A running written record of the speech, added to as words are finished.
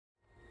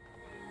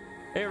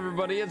Hey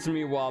everybody, it's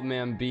me,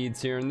 Wildman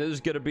Beats here, and this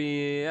is gonna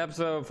be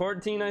episode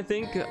 14, I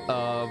think,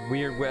 of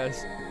Wierd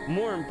West.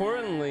 More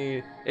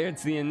importantly,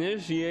 it's the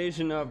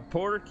initiation of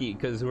Porky,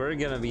 because we're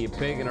gonna be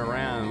picking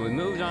around. We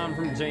moved on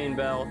from Jane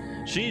Bell.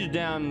 She's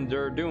down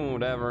there doing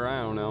whatever,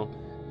 I don't know.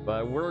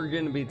 But we're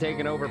gonna be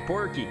taking over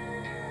Porky.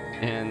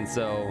 And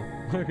so,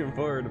 looking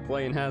forward to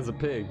playing as a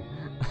pig.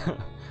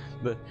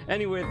 But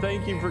anyway,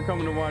 thank you for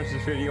coming to watch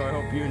this video. I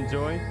hope you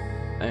enjoy.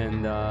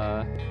 And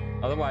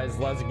otherwise,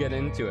 let's get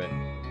into it.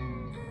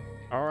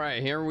 All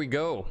right, here we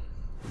go.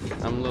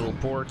 I'm little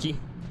Porky.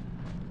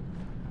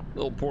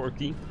 Little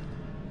Porky.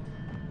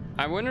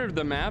 I wonder if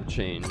the map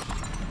changed.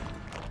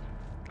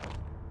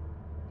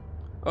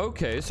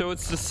 Okay, so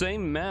it's the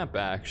same map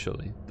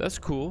actually. That's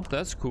cool.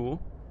 That's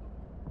cool.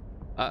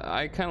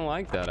 I kind of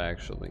like that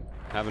actually.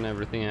 Having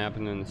everything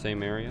happen in the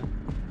same area.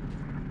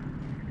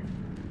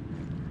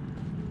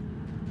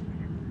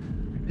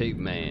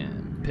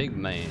 Pigman.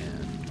 Pigman.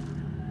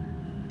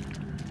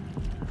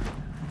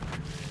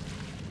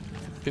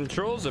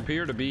 Controls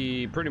appear to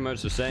be pretty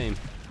much the same.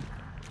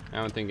 I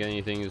don't think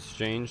anything has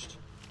changed.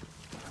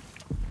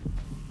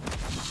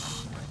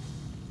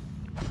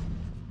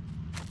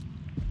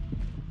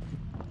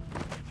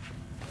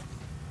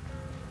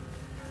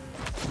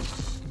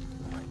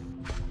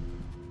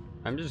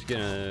 I'm just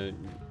gonna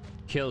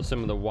kill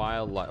some of the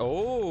wildlife.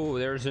 Oh,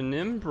 there's an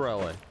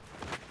umbrella.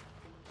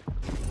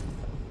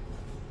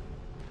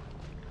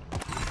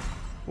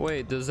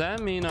 Wait, does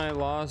that mean I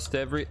lost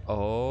every...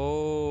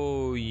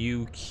 Oh,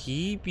 you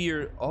keep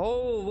your...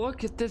 Oh,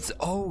 look at this.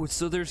 Oh,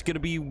 so there's gonna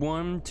be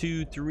 1,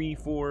 2, 3,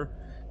 4.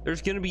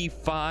 There's gonna be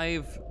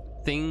 5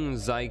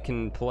 things I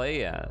can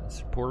play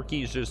as.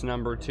 Porky's just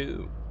number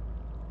 2.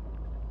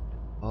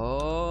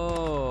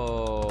 Oh,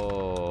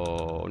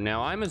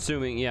 now I'm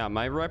assuming, yeah,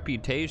 my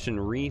reputation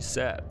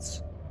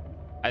resets.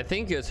 I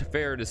think it's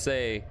fair to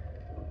say,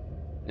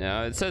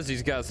 yeah, it says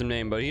he's got some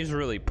name, but he's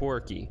really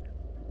Porky.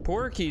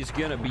 Porky's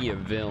gonna be a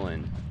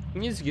villain.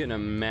 He's gonna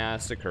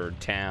massacre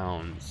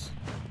towns.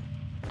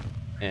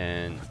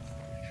 And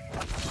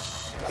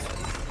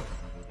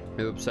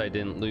oops, I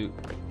didn't loot.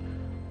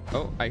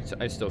 Oh, I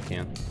still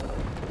can.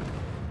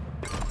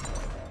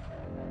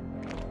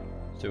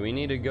 So we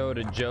need to go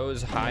to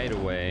Joe's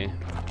hideaway.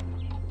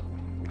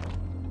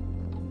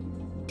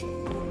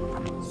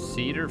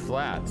 Cedar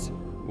Flats.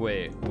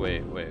 Wait.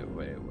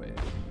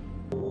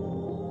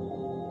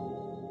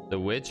 The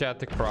witch at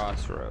the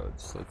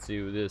crossroads. Let's see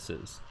who this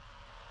is.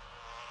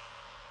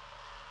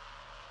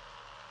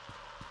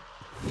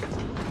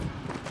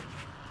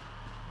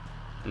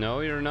 No,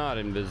 you're not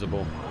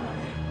invisible.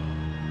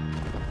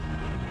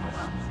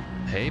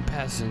 Hey,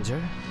 passenger.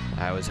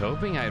 I was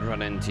hoping I'd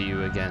run into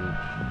you again.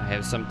 I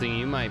have something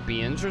you might be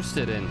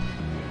interested in.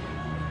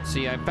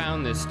 See, I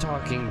found this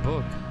talking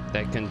book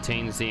that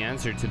contains the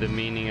answer to the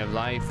meaning of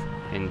life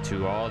and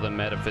to all the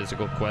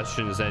metaphysical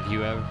questions that you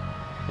have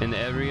and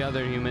every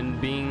other human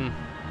being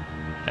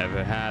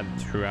ever had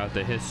throughout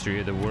the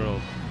history of the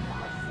world.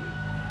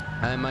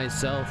 I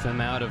myself am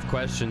out of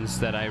questions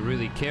that I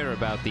really care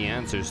about the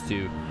answers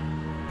to,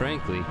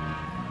 frankly,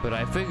 but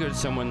I figured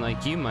someone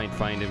like you might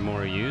find it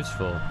more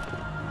useful.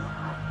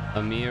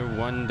 A mere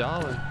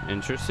 $1.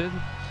 Interested?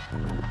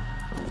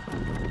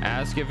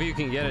 Ask if you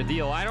can get a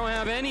deal. I don't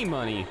have any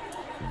money.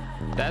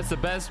 That's the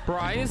best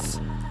price?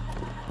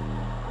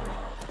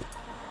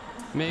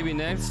 Maybe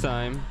next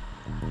time.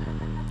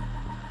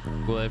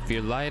 Well, if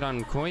you're light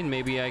on coin,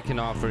 maybe I can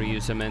offer you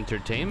some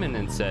entertainment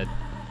instead.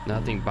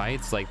 Nothing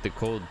bites like the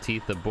cold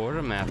teeth of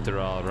boredom after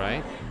all,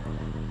 right?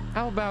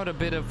 How about a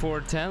bit of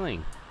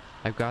foretelling?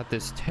 I've got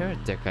this tarot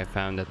deck I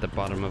found at the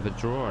bottom of a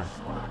drawer.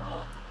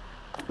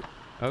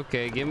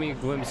 Okay, give me a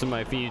glimpse of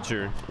my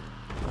future.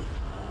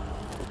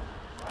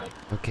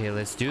 Okay,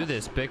 let's do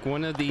this. Pick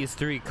one of these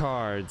 3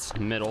 cards.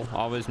 Middle,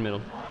 always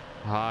middle.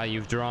 Ah,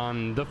 you've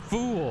drawn the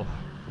Fool.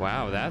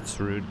 Wow, that's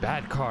rude.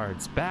 Bad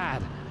cards,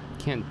 bad.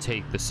 Can't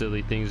take the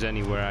silly things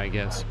anywhere, I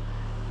guess.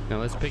 Now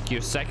let's pick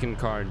your second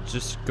card.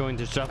 Just going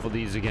to shuffle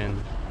these again.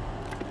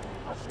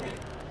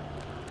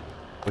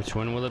 Which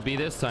one will it be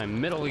this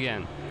time? Middle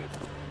again.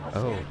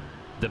 Oh,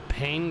 the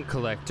Pain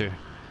Collector.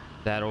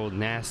 That old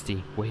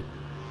nasty. Wait,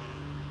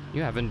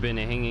 you haven't been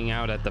hanging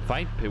out at the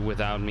fight pit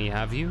without me,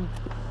 have you?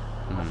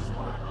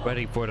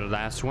 Ready for the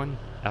last one?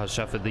 I'll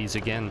shuffle these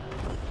again.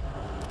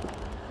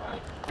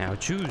 Now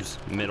choose.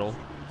 Middle.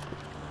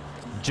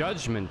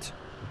 Judgment.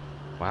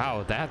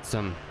 Wow, that's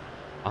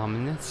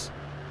ominous.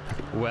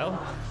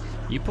 Well,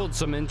 you pulled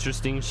some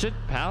interesting shit,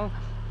 pal.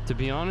 To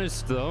be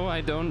honest, though, I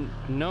don't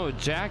know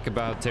jack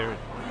about tarot.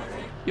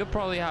 You'll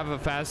probably have a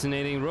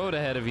fascinating road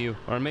ahead of you,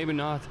 or maybe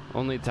not.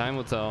 Only time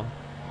will tell.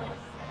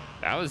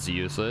 That was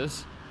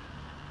useless.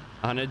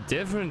 On a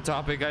different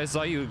topic, I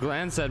saw you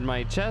glance at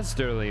my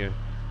chest earlier.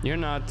 You're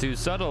not too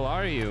subtle,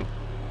 are you?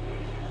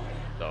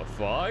 The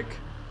fuck?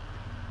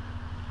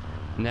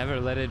 Never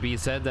let it be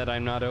said that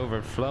I'm not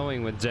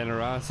overflowing with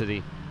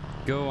generosity.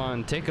 Go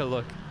on, take a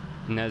look.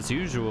 And as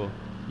usual,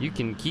 you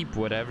can keep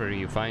whatever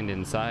you find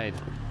inside.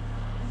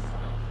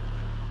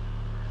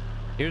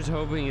 Here's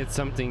hoping it's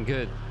something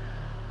good.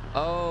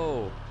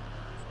 Oh,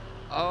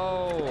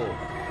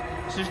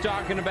 Oh, she's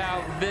talking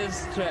about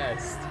this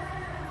chest.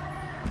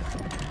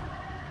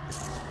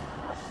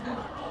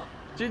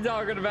 She's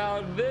talking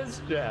about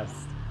this chest.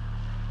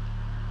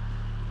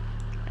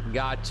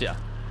 Gotcha.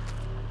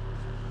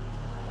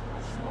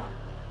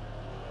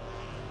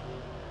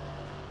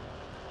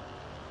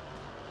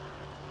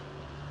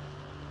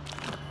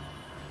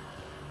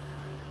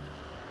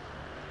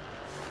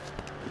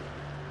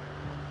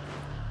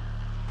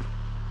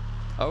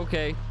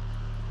 Okay,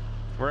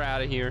 we're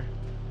out of here.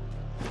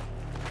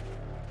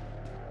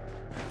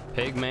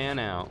 Pigman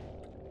out.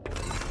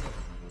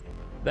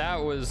 That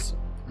was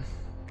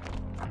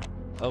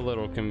a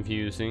little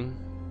confusing.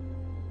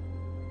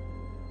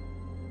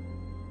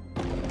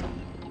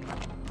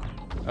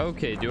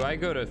 Okay, do I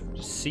go to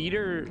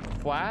Cedar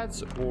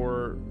Flats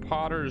or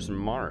Potter's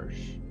Marsh?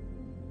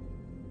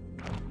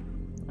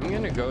 I'm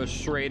gonna go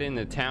straight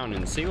into town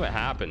and see what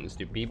happens.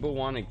 Do people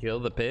want to kill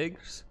the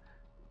pigs?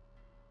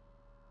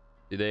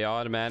 Do they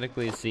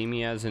automatically see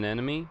me as an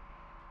enemy?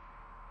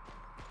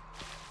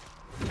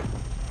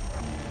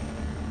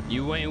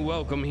 You ain't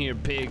welcome here,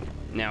 pig.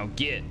 Now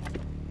get.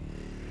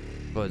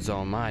 Buzz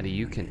Almighty,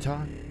 you can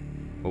talk.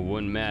 It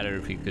wouldn't matter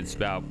if you could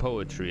spout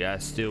poetry. I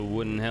still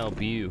wouldn't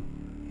help you.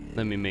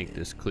 Let me make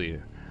this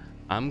clear.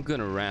 I'm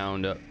gonna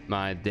round up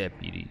my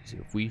deputies.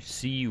 If we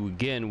see you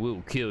again,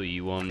 we'll kill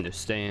you,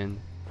 understand?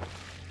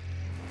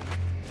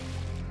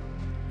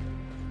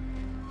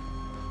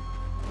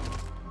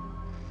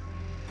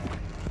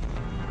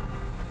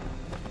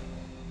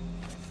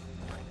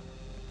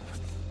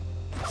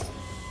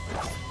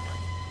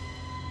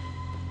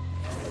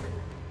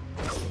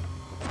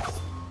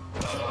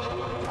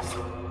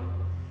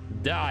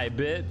 Die,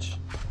 bitch.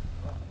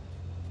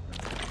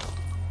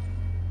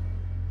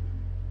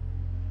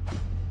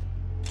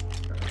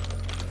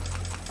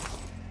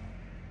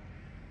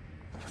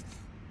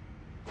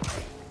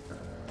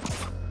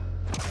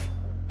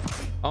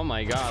 Oh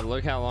my god,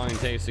 look how long it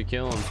takes to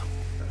kill him.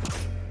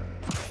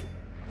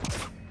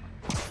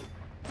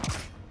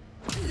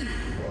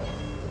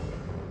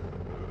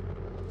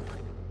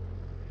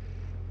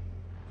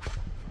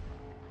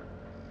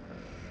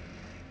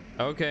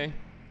 Okay.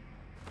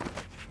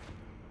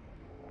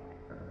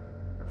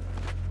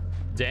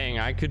 Dang,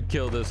 I could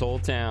kill this whole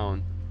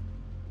town.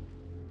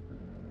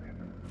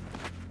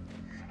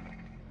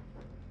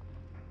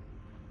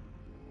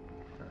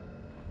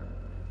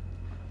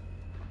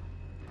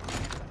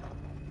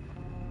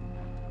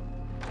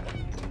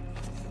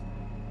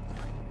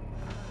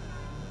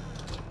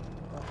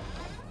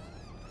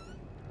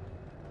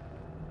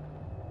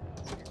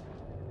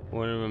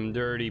 One of them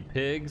dirty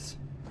pigs.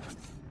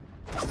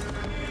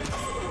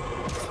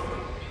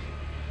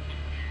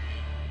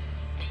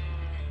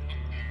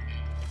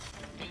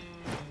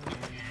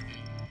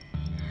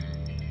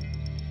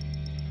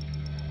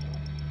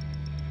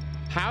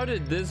 How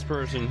did this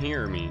person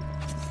hear me?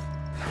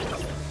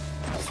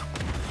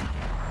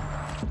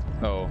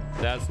 Oh,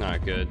 that's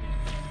not good.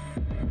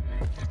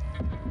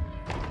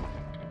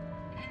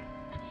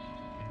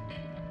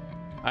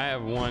 I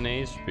have 1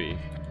 HP.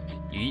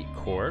 Eat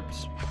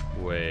corpse?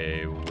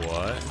 Wait,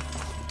 what?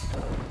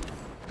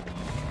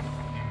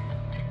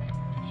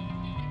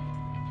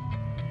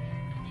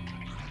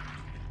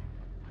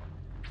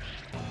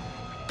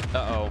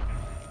 Uh-oh.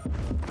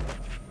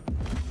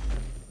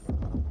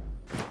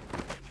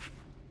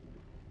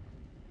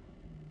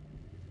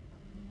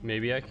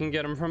 Maybe I can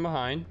get him from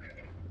behind.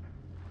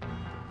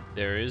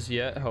 There is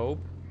yet hope.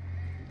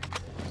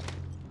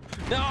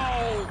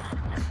 No!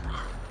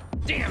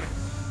 Damn it!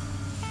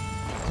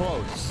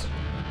 Close.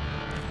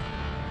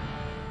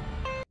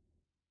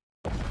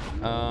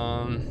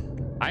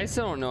 I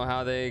still don't know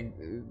how they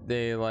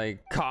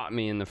like caught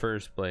me in the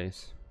first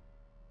place.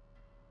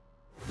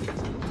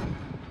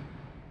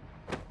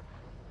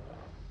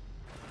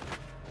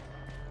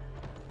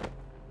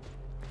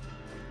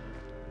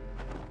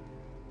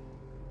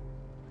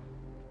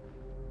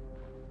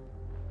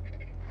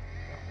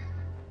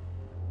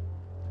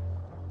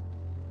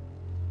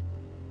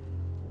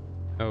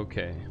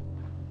 Okay.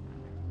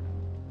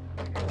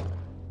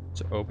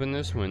 So open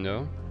this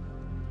window.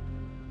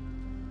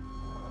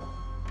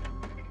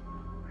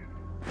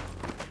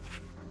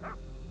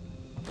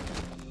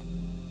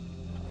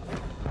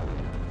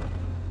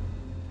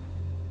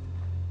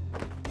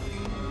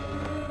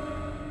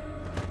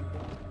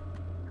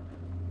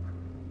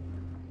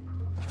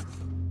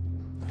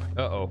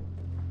 Uh-oh.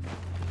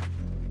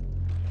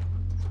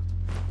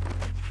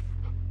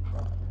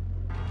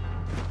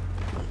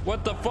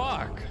 What the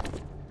fuck?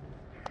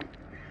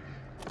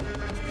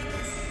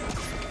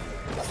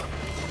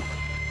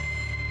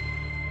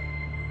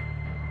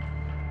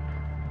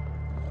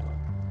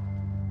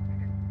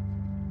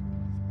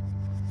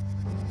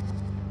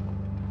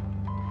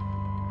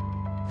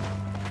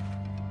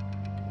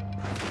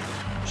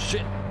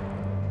 Shit.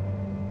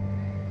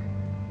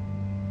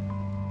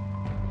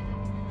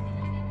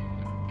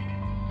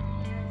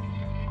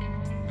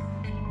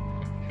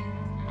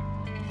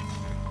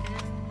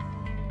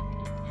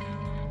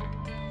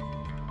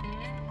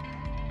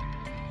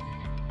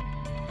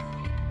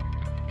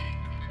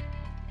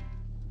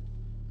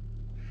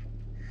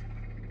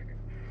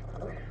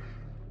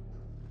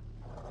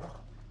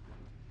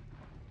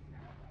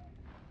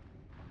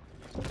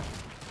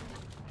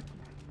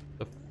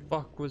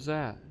 fuck was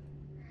that?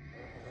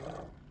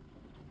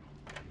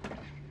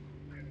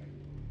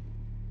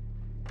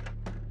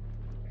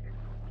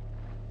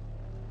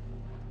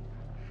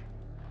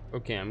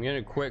 Okay, I'm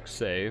gonna quick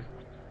save.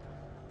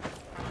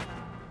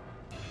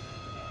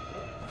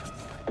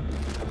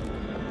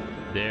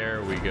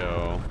 There we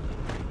go.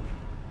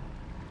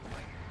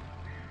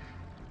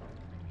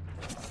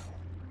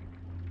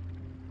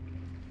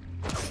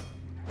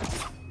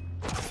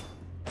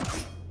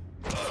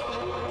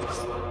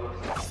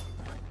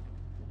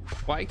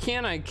 Why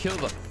can't I kill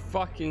the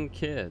fucking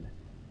kid?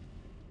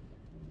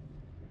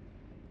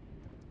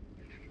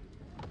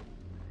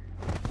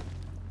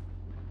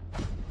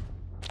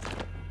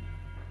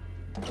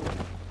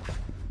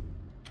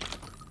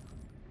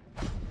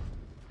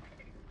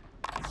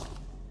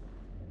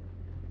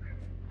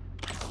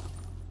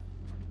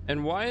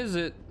 And why is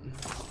it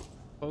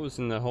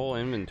closing the whole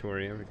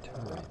inventory every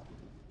time?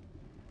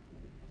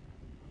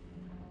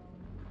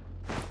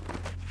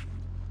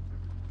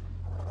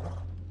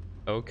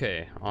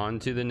 Okay, on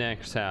to the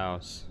next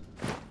house.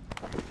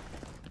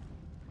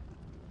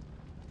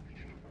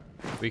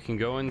 We can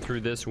go in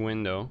through this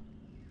window.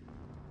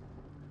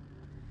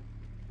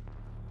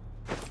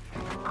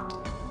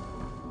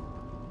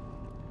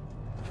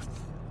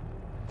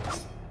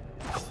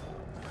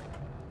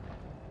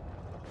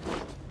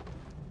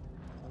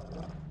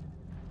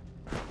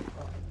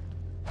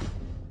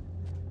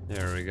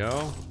 There we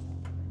go.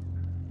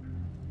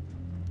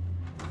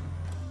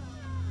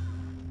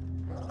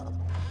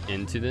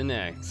 Into the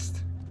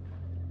next.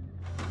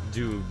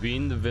 Dude,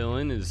 being the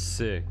villain is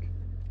sick.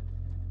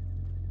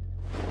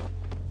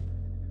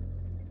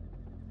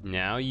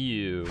 Now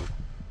you.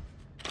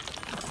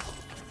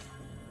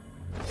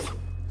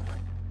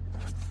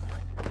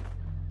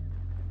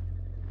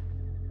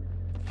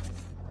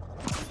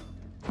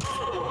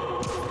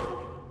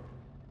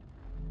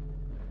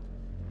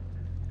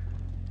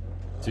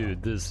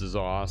 Dude, this is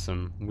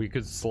awesome. We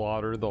could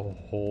slaughter the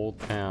whole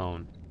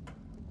town.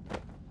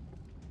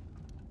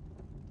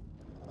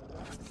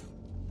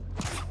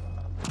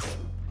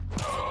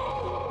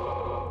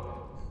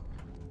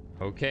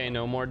 Okay,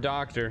 no more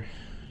doctor.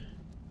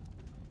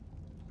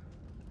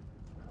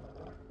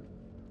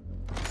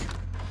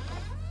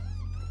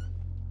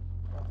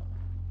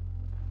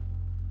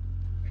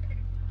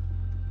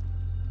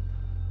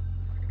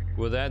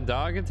 Will that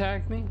dog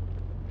attack me?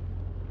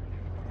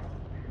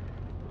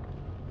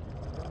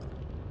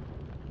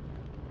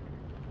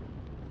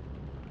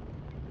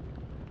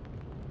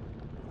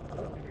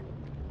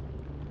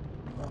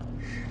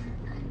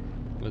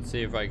 Let's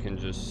see if I can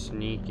just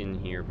sneak in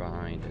here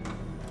behind it.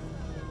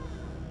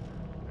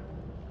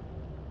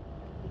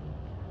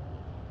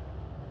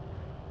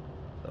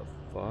 The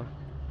fuck?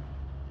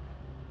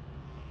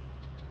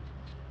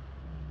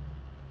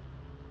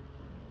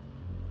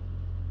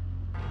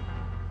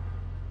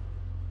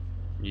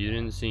 You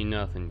didn't see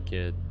nothing,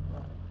 kid.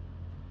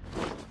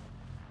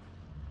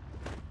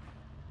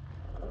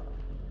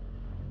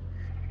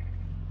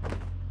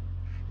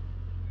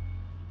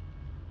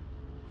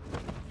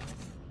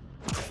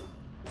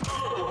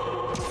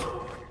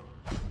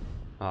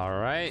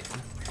 Alright.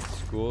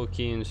 School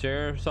key and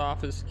sheriff's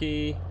office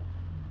key.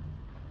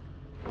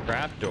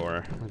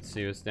 Trapdoor. Let's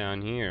see what's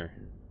down here.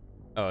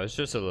 Oh, it's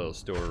just a little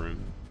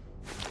storeroom.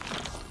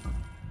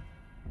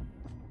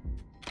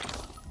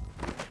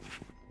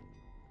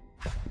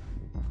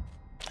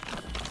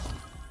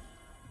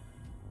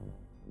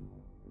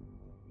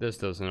 This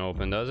doesn't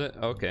open, does it?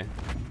 Okay.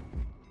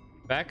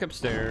 Back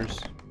upstairs.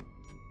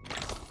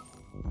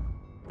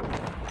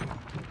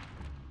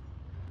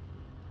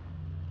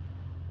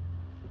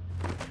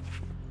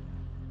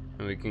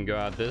 And we can go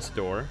out this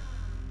door.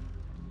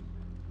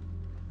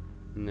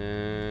 And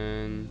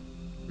then...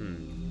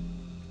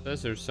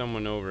 says there's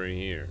someone over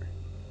here.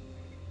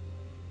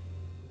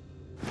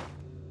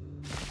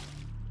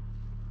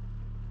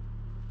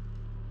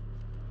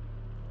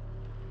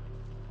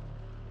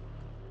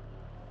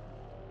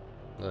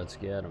 Let's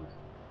get him.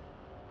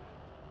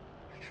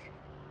 I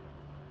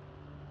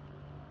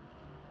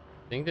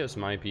think this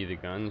might be the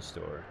gun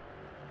store.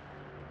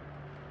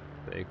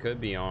 They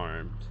could be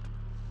armed.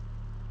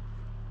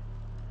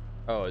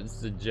 Oh,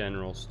 it's the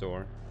general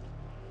store.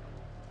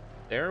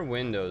 There are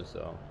windows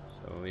though,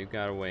 so we've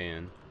got a way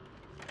in.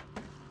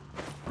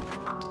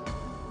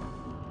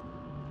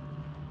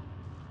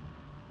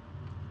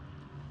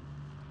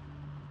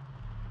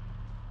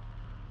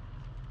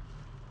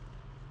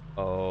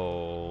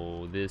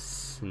 Oh, this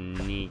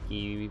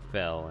sneaky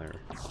feller.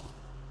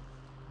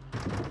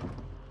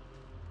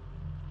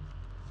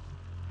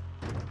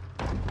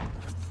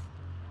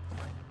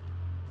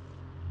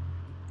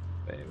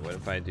 Wait, what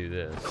if I do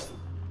this?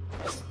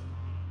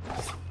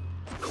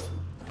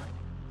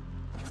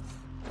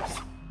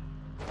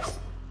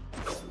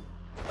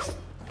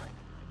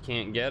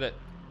 Can't get it.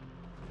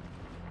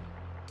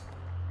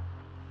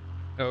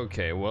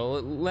 Okay,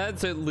 well,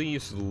 let's at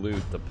least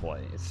loot the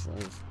place.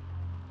 Let's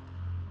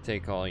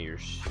take all your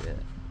shit.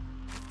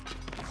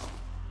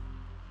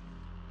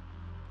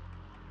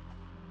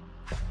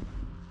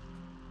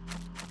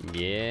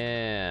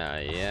 Yeah,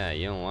 yeah,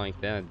 you don't like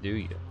that, do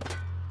you?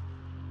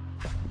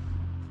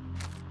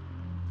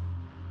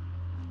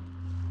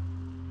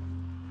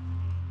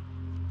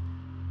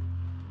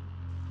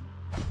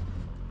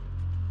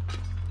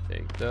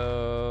 Take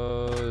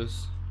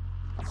those.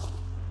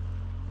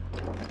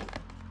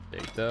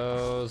 Take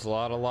those. A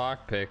lot of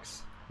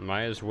lockpicks.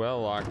 Might as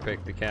well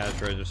lockpick the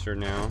cash register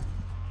now.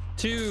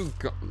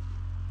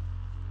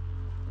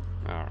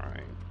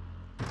 Alright.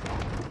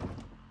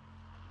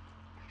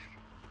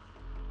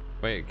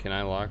 Wait, can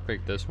I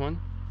lockpick this one?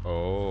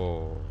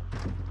 Oh.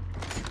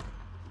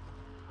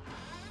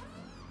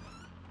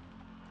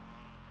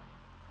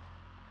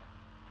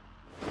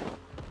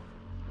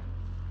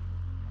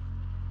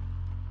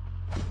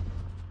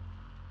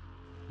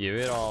 Give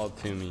it all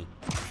to me.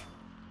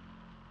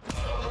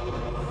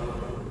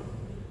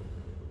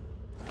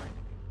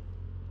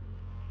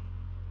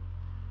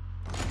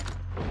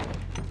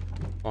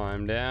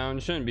 Climb down.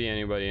 Shouldn't be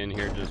anybody in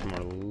here, just more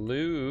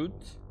loot.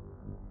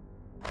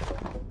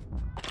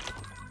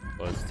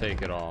 Let's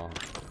take it all.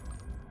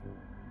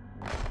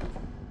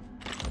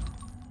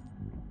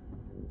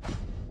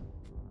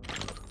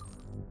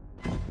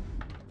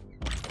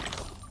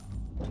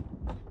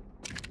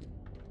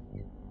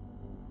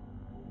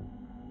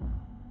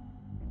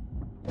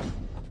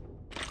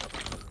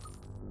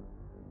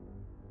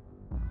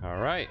 All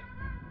right.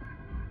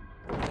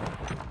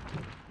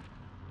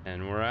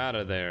 And we're out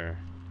of there.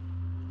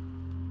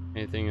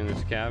 Anything in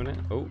this cabinet?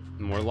 Oh,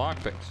 more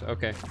lockpicks.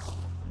 Okay.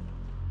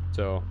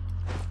 So,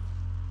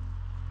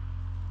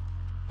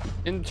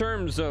 in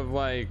terms of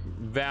like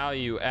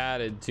value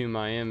added to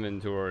my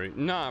inventory,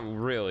 not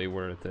really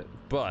worth it,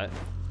 but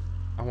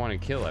I want to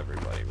kill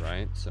everybody,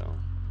 right? So,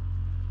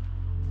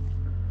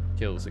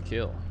 kill's a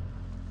kill.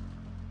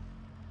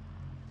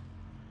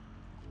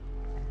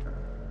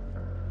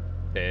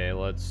 Okay,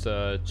 let's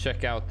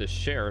check out the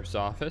sheriff's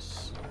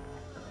office.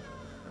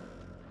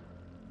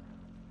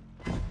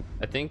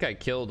 I think I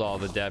killed all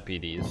the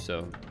deputies,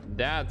 so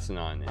that's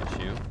not an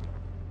issue.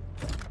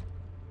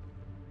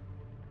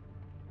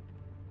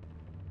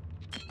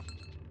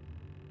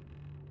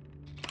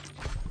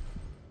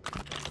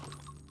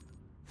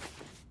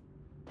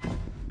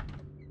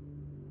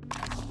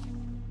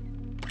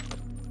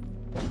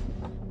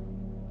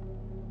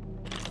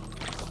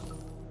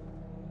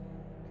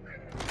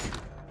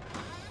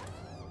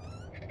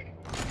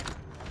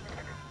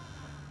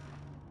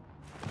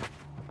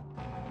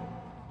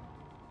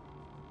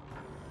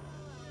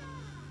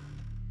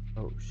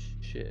 Oh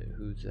shit,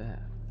 who's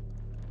that?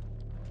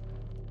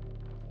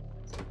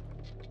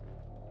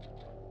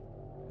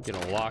 I'm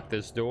gonna lock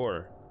this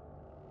door.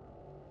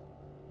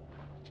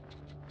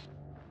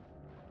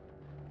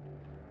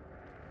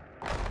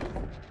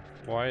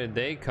 Why did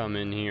they come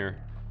in here?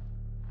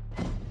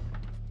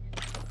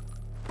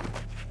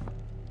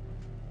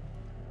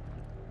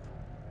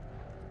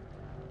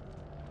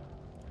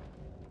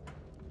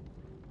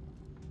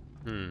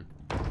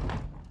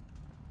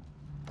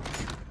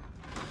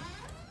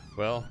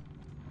 Well,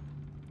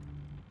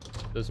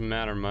 doesn't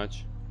matter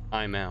much.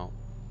 I'm out.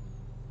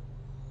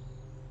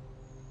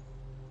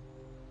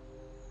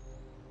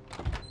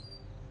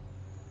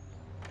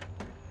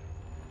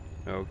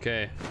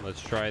 Okay,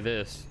 let's try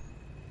this.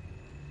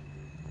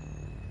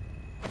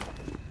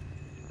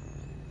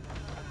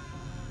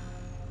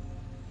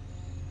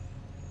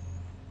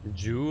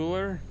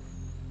 Jeweler?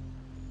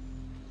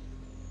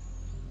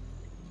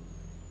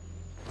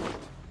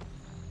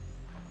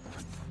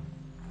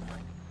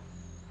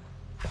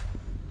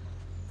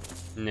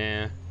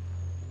 Nah.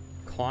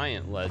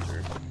 Client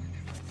ledger.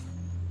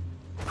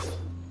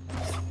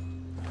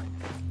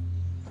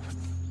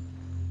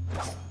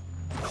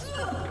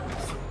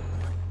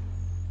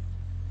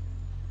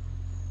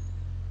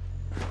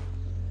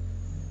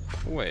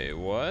 Wait,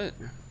 what?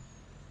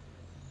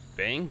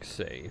 Bank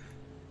safe.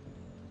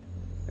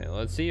 Okay,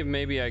 let's see if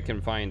maybe I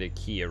can find a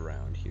key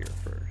around here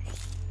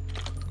first.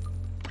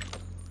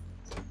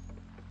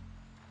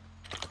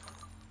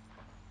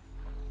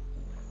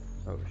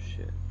 Oh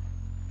shit.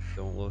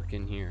 Don't look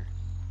in here.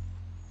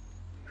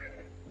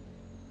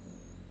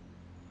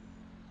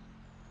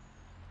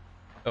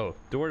 Oh,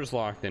 door's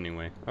locked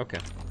anyway. Okay.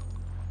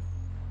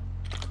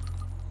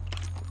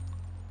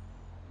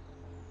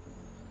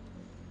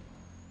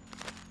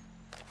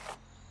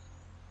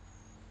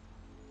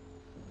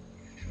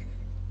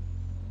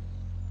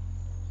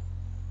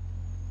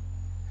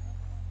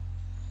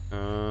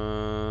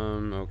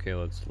 Okay,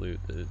 let's loot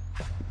the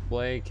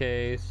display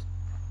case.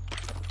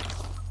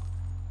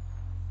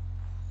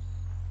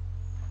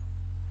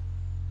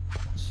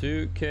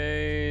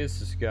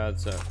 Suitcase. It's got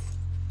some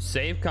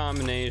safe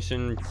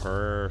combination.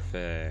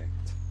 Perfect.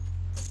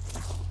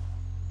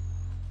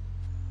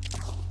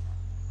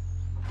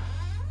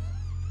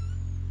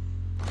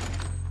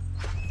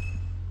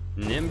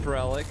 Nymph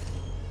relic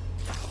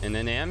and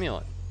an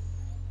amulet.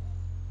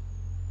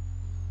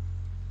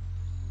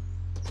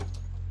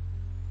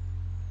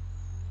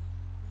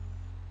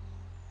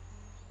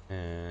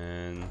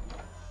 And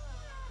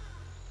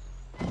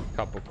a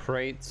couple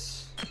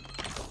crates.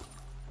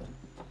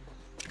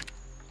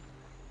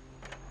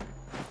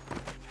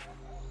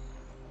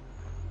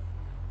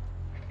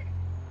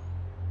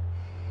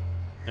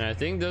 And I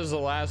think this is the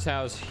last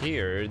house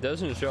here. It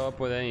doesn't show up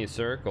with any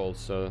circles,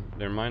 so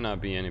there might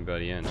not be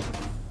anybody in it.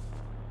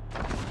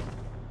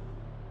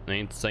 It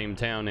ain't the same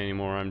town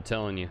anymore, I'm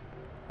telling you.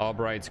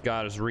 Albright's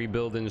got us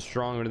rebuilding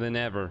stronger than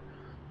ever.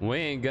 We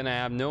ain't gonna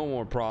have no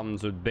more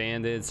problems with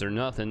bandits or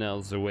nothing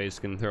else the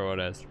Waste can throw at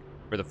us.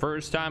 For the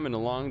first time in a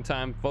long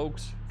time,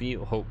 folks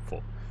feel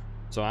hopeful.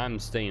 So I'm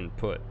staying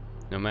put,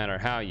 no matter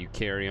how you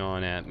carry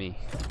on at me.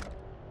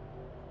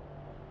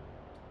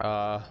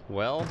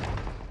 Well,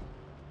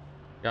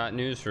 got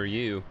news for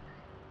you.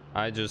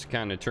 I just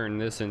kind of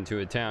turned this into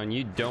a town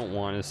you don't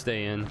want to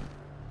stay in.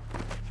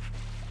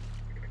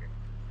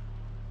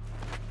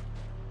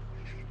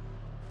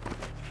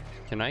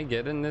 Can I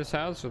get in this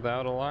house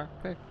without a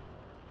lockpick?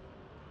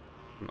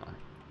 Come on.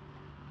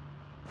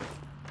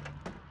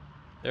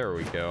 There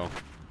we go.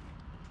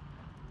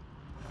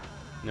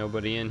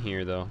 Nobody in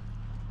here though.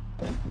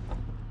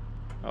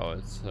 Oh,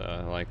 it's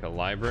like a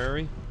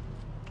library.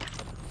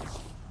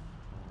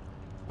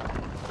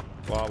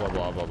 Blah blah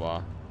blah blah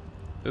blah.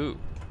 Ooh,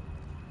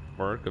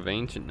 work of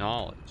ancient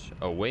knowledge.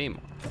 A waymark.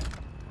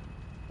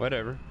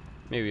 Whatever.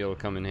 Maybe it'll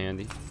come in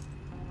handy.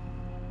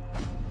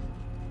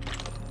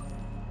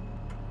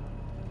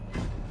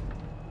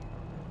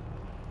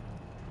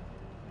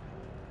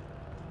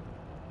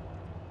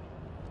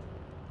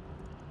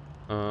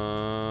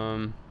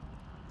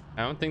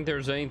 I don't think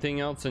there's anything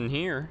else in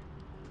here.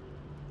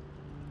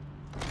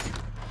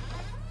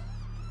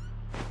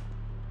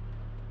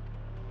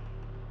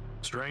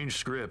 Strange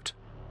script,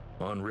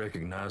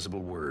 unrecognizable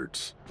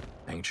words,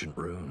 ancient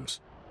runes.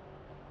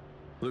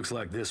 Looks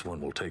like this one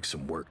will take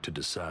some work to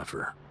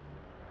decipher.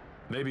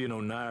 Maybe an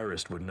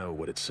Onirist would know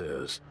what it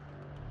says.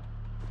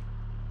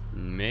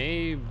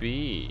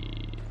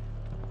 Maybe.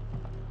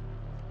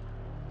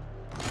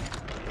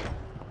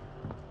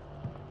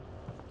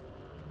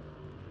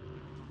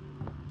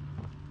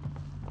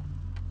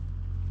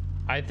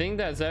 I think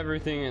that's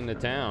everything in the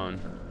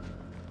town.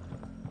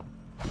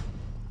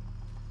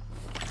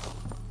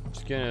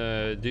 Just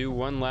gonna do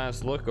one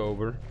last look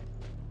over.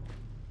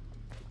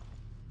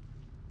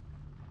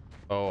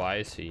 Oh,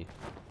 I see.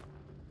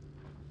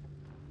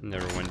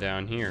 Never went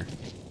down here.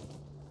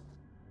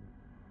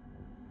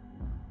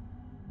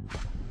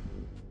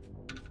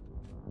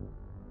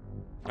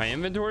 My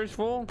inventory's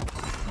full?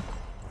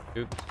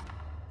 Oops.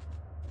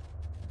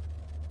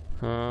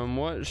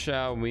 What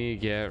shall we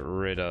get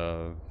rid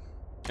of?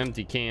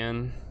 Empty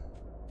can.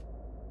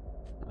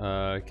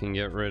 Can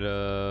get rid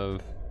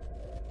of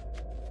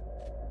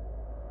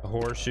a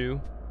horseshoe.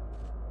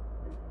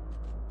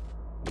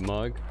 The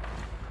mug.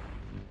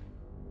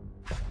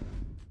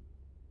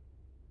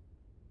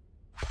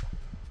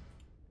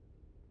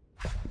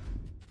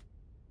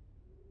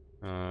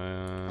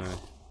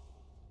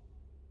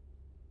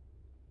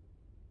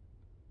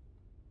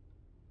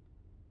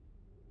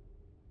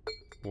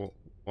 Well,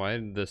 why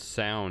did the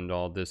sound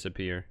all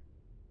disappear?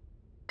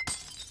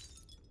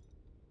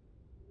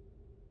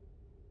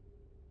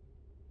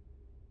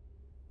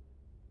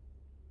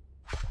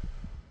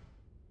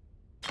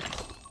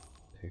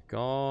 Take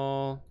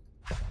all.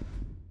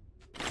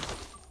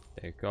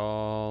 Take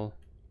all.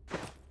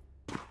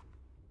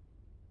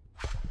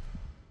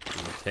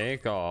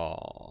 Take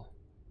all.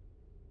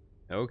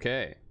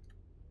 Okay.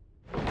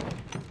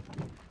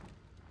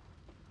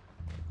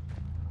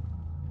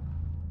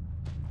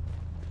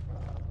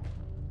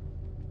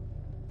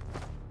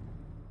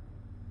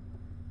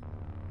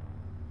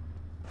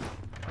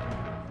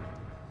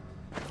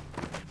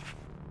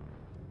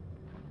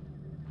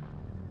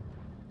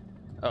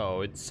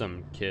 Oh, it's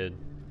some kid.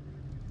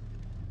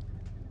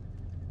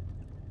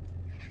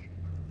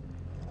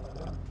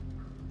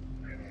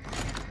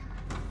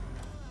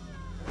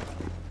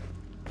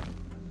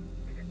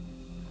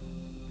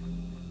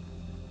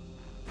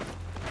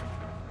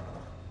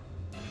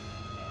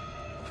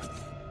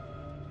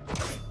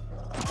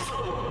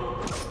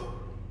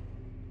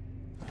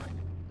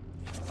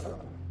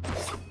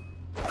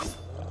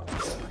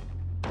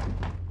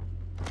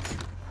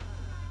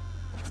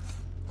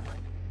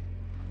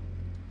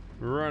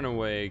 Run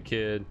away,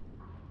 kid.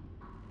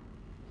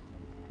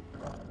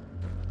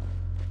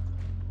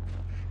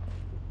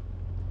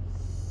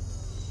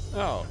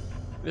 Oh,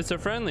 it's a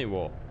friendly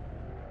wolf.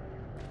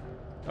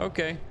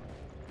 Okay.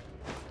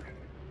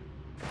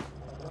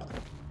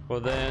 Well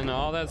then,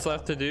 all that's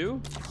left to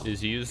do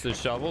is use the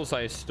shovels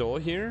I stole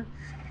here.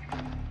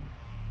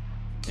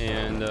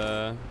 And,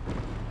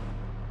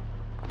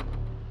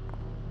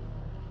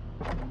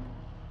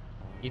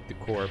 eat the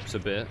corpse a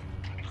bit.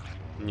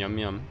 Yum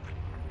yum.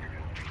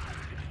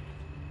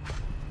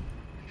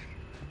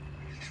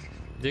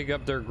 Dig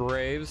up their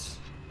graves.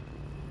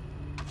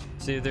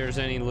 See if there's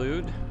any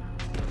loot.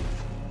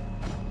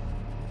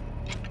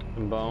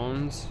 Some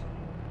bones.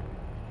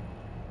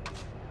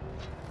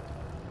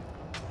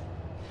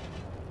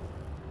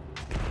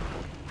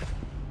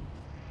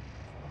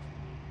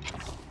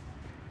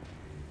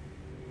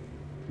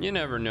 You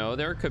never know,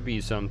 there could be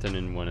something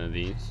in one of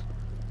these.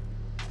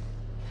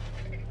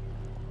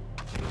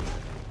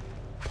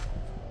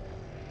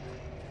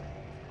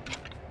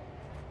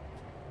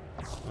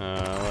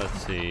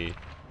 Let's see.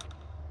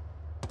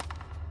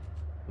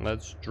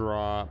 Let's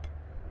drop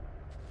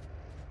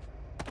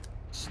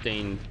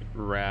stained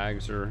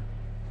rags or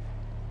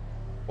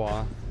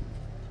cloth.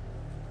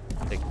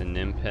 Take the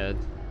nymph head.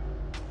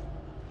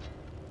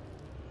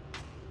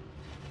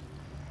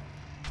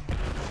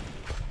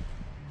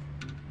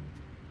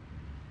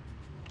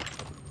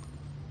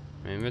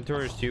 My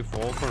inventory is too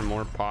full for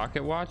more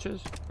pocket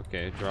watches.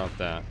 Okay, drop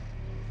that.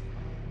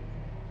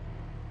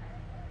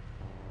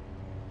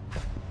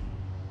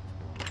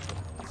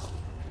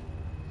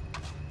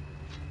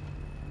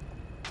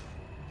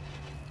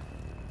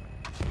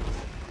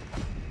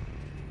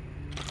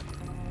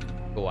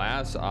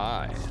 Glass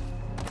eye.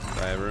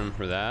 Do I have room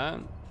for that?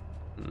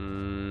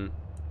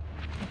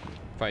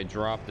 If I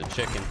drop the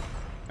chicken,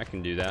 I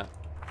can do that.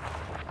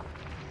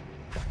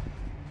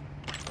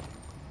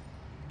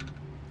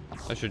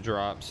 I should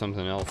drop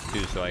something else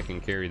too so I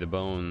can carry the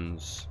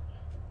bones.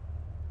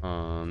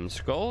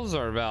 Skulls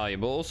are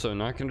valuable, so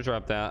not gonna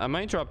drop that. I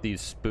might drop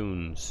these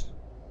spoons.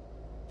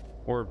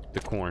 Or the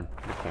corn.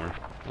 The corn.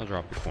 I'll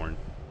drop the corn.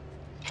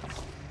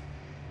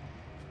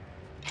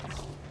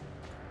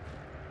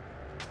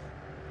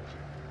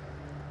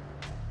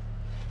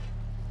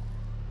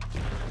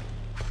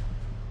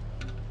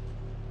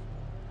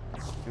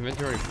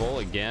 Inventory full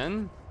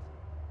again?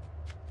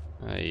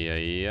 Ay,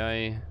 ay,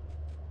 ay.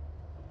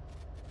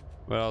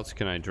 What else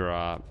can I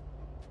drop?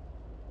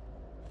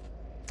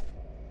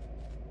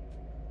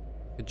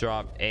 Could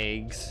drop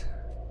eggs.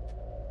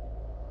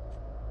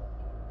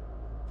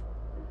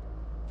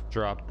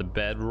 Drop the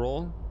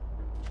bedroll.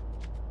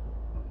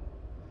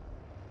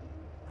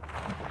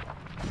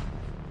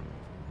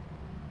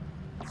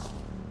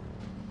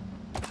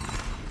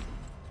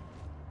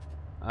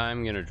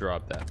 I'm gonna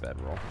drop that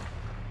bedroll.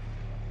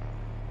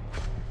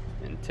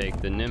 And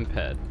take the nymph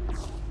head.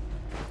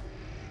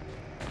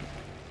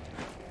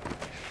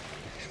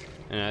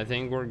 And I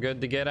think we're good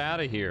to get out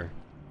of here.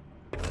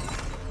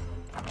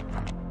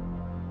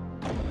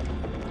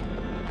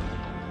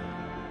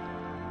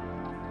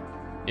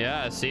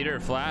 Yeah, Cedar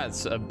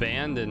Flats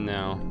abandoned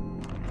now.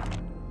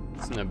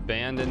 It's an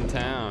abandoned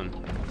town.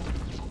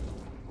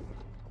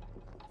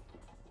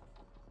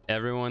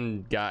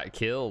 Everyone got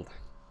killed.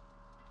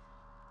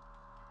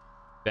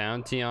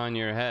 Bounty on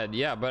your head.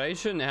 Yeah, but I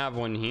shouldn't have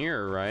one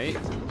here, right?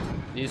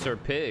 These are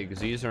pigs.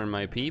 These are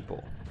my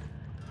people.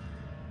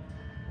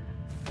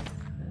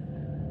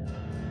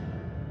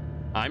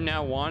 I'm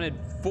now wanted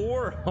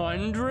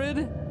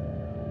 400?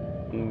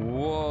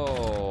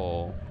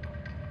 Whoa.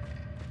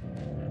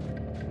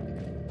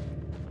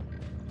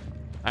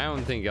 I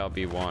don't think I'll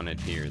be wanted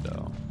here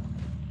though.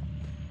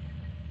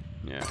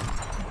 Yeah.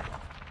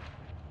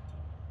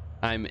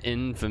 I'm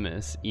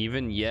infamous.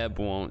 Even Yeb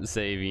won't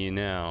save you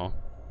now.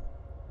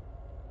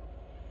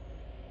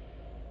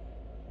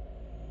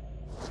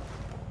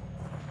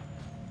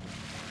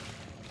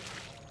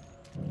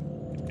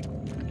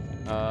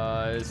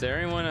 Is there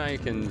anyone I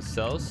can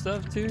sell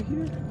stuff to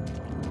here?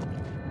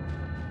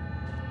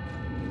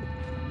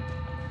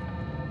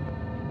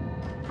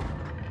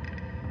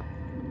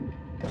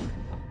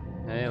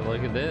 Hey,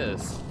 look at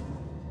this.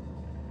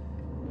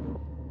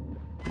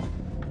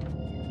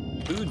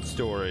 Food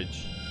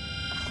storage.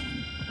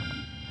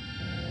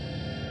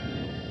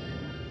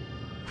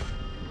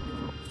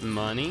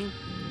 Money?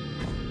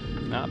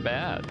 Not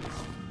bad.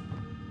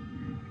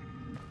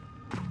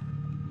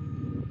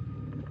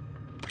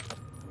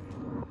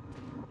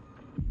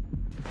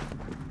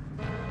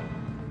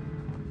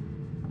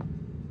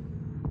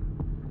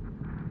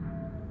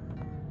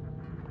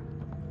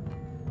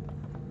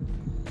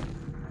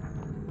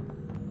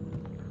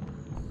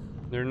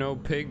 There no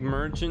pig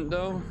merchant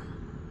though?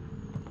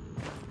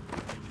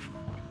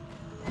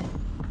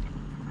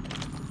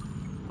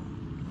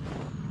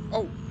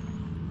 Oh!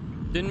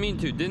 Didn't mean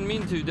to,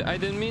 I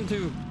didn't mean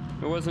to.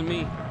 It wasn't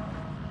me.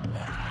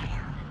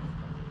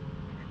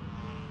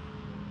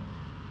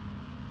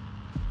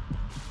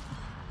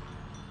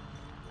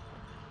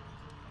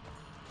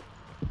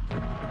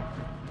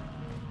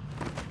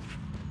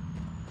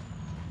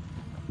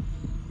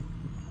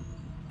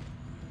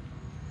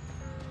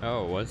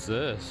 Oh, what's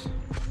this?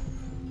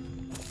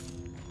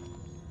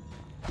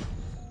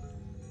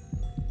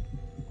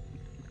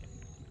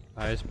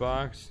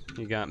 Icebox,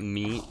 you got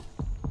meat.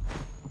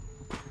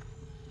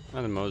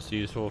 Not the most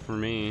useful for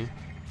me.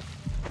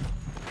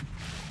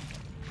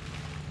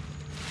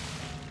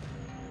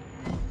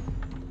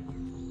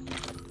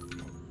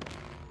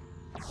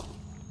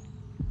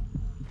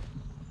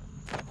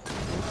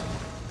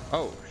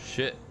 Oh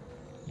shit.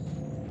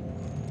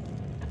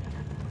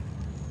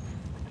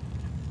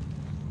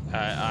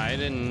 I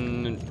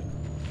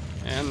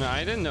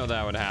didn't know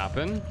that would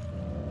happen.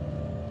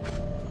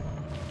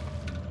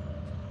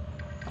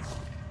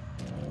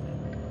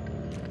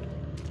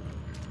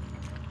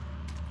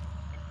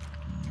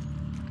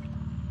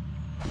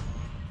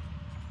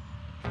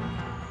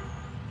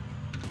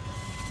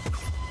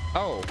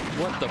 Oh,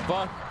 what the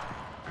fuck?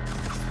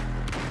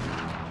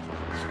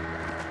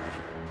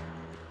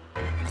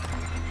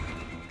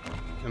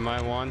 Am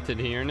I wanted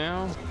here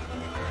now?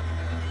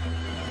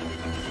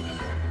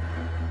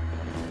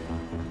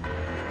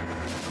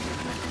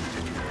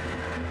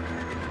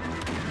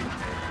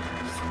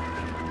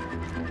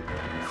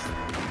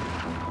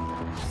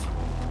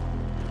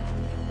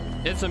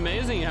 It's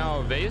amazing how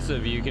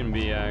evasive you can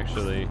be,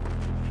 actually.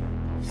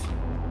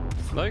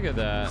 Look at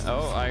that.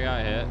 Oh, I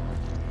got hit.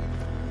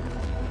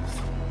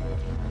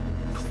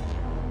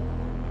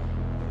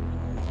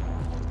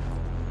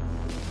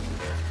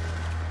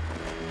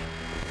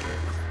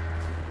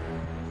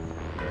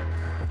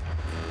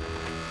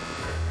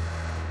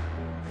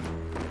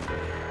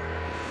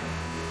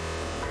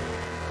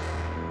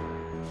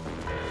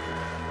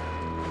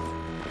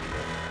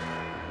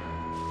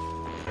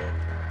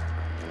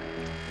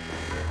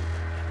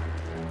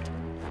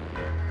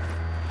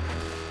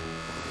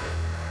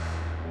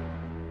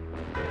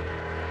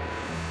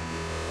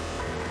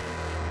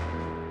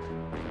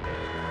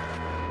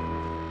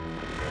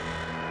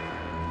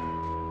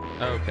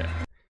 Okay.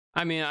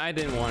 I mean, I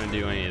didn't want to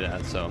do any of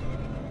that, so.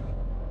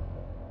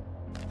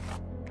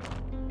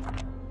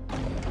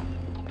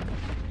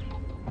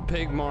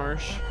 Pig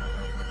Marsh.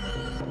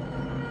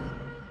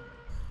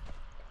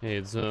 Hey,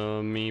 it's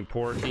me,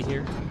 Porky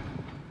here.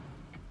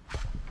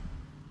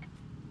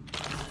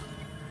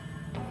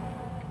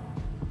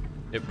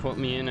 It put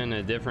me in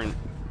a different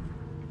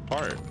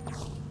part.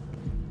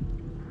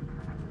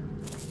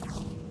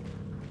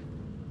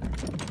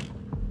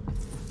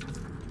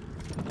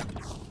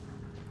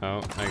 Oh,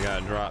 I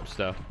gotta drop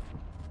stuff.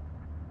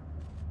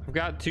 I've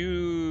got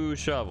 2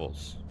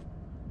 shovels.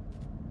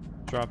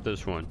 Drop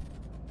this one.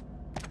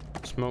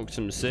 Smoke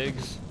some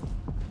cigs.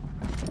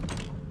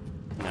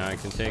 Now I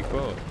can take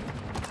both.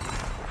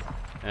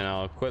 And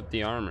I'll equip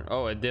the armor.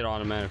 Oh, it did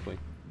automatically.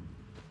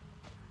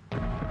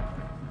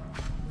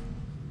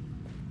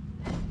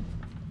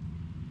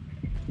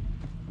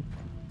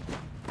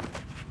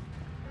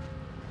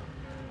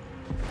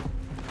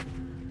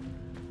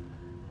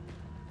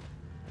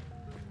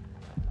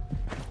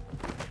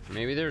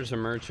 Maybe there's a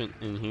merchant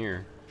in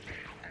here.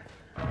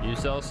 You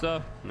sell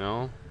stuff?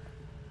 No.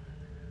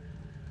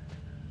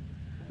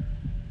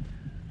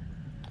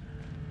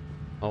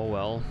 Oh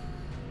well.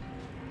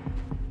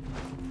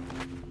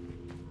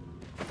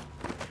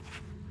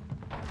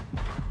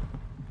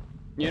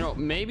 You know,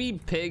 maybe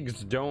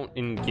pigs don't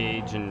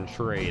engage in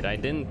trade. I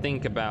didn't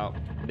think about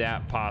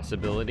that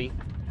possibility.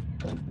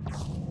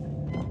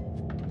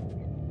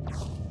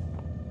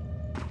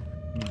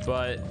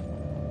 But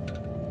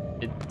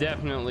it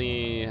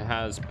definitely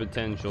has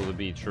potential to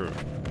be true.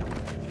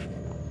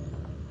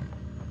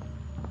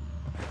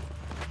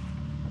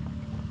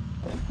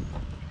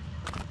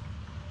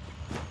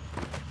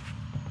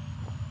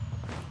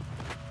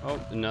 Oh,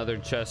 another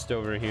chest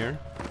over here.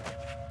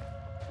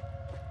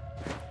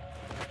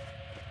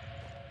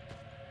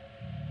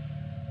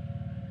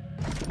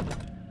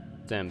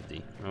 It's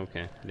empty.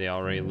 Okay, they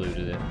already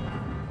looted it.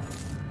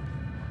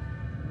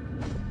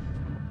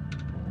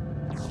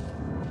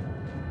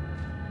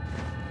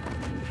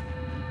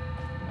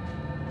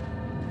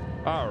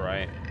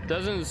 Alright,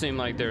 doesn't seem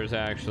like there's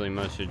actually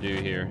much to do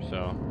here,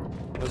 so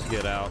let's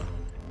get out.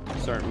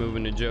 Start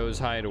moving to Joe's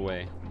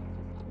hideaway.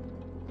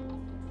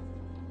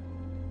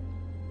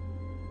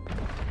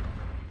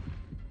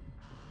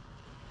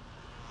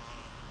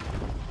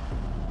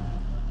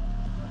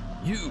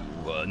 You,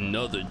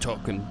 another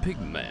talking pig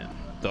man.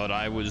 Thought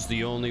I was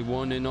the only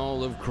one in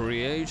all of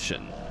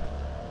creation.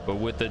 But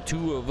with the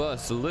 2 of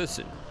us,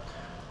 listen.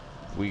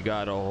 We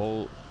got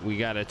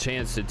a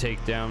chance to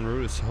take down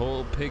Ruth's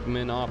whole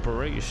pigment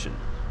operation.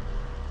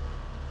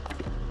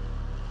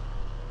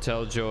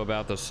 Tell Joe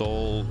about the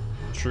Soul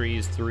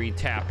Tree's 3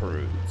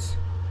 taproots.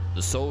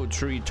 The Soul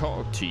Tree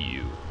talked to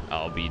you,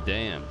 I'll be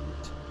damned.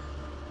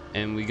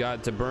 And we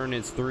got to burn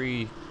its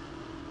 3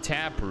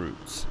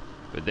 taproots,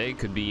 but they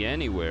could be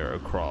anywhere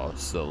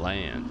across the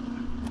land.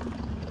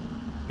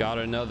 Got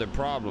another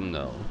problem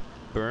though.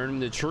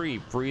 Burn the tree,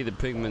 free the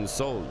pigment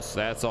souls,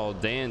 that's all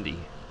dandy.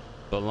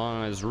 But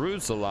long as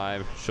Ruth's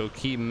alive, she'll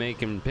keep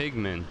making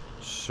pigment,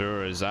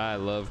 sure as I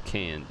love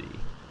candy.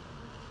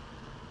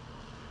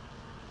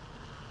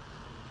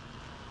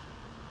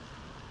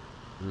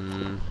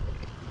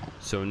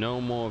 So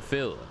no more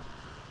filler.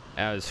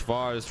 As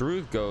far as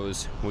Ruth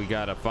goes, we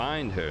gotta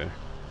find her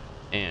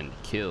and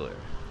kill her.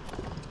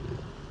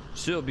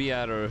 She'll be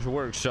at her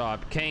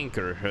workshop,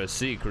 Canker, her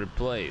secret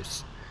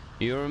place.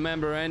 You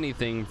remember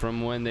anything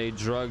from when they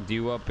drugged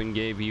you up and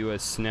gave you a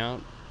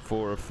snout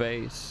for a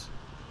face?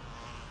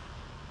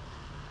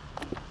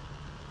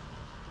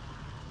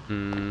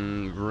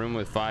 Room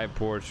with 5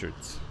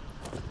 portraits.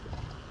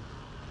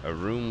 A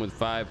room with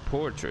 5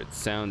 portraits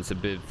sounds a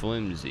bit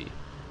flimsy.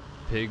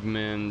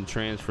 Pigment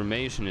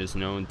transformation is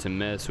known to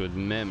mess with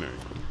memory.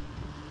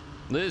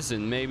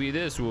 Listen, maybe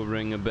this will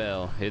ring a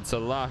bell. It's a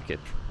locket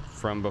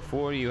from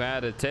before you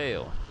had a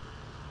tail.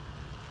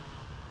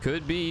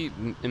 Could be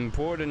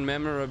important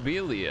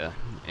memorabilia.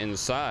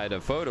 Inside, a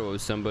photo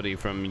of somebody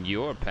from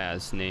your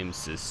past named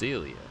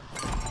Cecilia.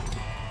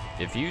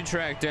 If you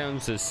track down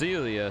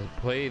Cecilia,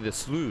 play the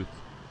sleuth.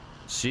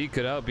 She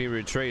could help you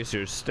retrace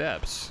your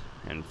steps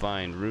and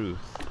find Ruth.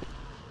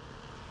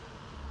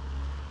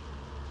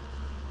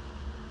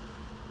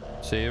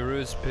 Say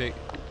Ruth's pick.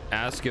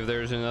 Ask if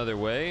there's another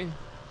way.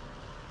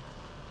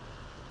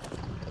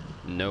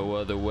 No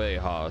other way,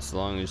 Ha. As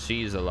long as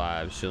she's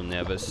alive, she'll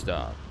never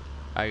stop.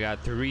 I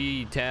got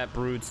 3 tap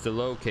roots to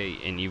locate,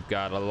 and you've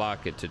got a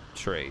locket to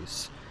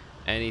trace.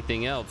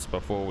 Anything else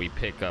before we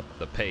pick up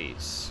the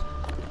pace?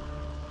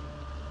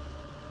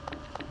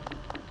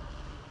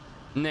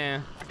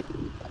 Nah.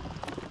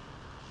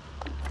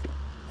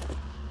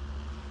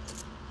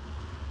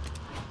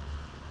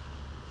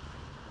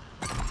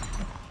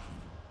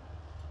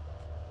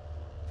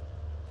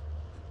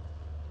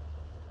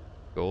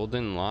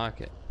 Golden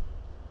locket.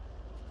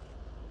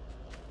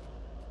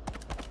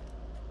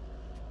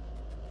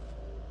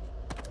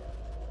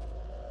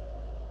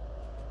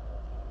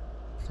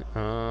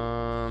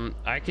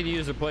 I could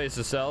use a place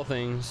to sell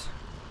things.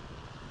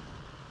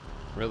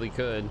 Really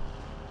could.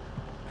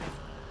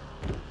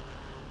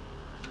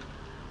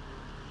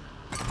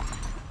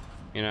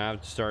 You know, I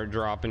have to start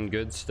dropping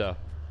good stuff.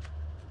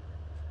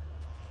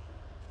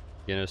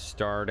 Gonna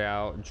start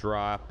out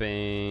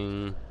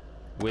dropping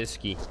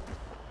whiskey.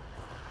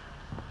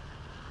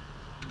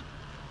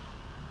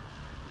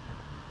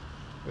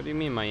 What do you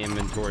mean my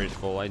inventory's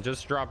full? I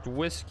just dropped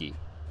whiskey.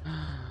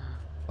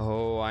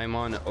 Oh, I'm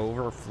on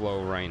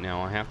overflow right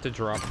now. I have to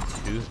drop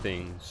 2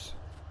 things.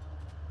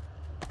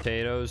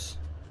 Potatoes.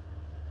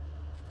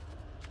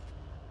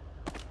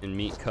 And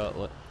meat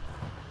cutlet.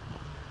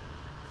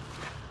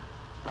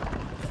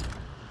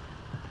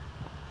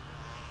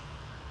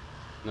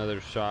 Another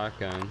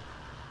shotgun.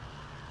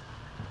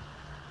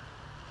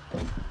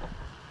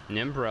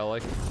 Nymph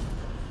relic.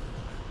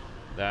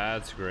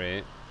 That's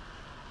great.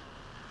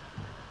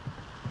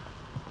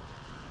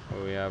 What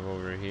do we have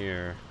over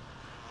here?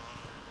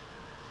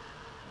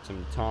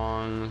 Some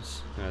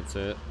tongs. That's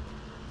it.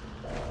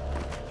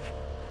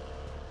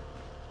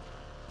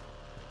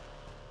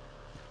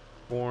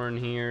 Corn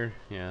here.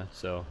 Yeah,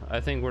 so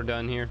I think we're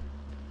done here.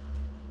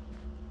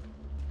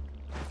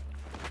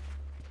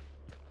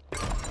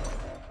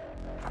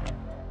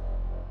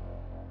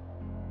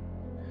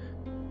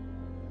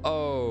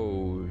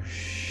 Oh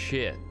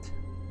shit.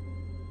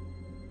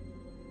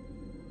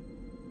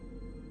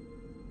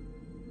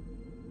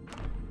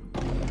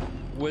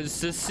 Was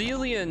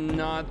Cecilia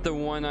not the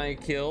one I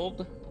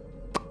killed?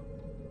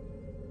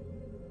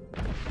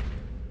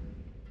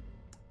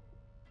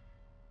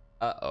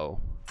 Uh-oh.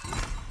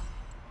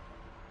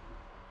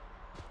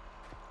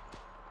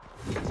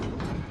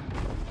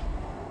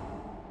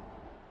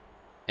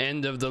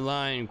 End of the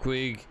line,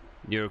 Quig.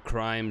 Your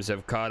crimes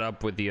have caught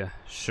up with you,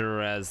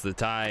 sure as the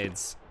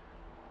tides.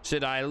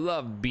 Shit, I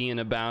love being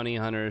a bounty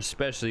hunter,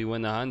 especially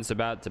when the hunt's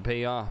about to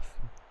pay off.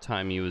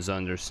 Time he was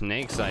under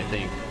snakes, I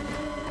think.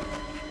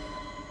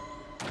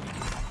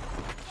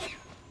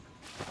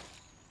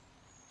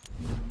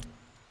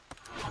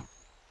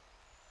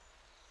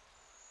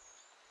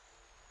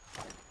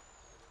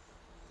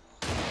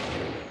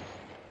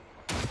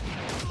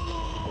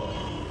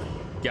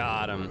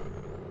 Got him.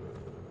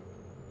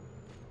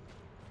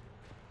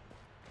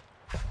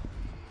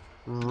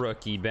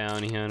 Rookie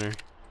bounty hunter.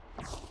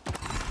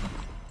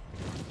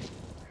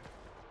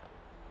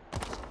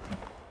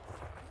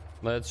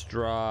 Let's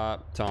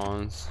drop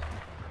tongs.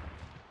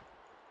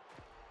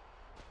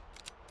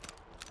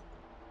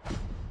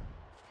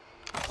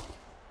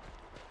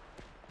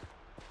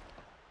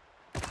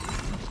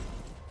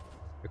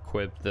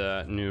 Equip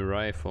that new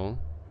rifle.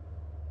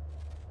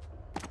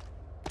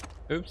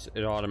 Oops,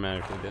 it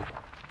automatically did.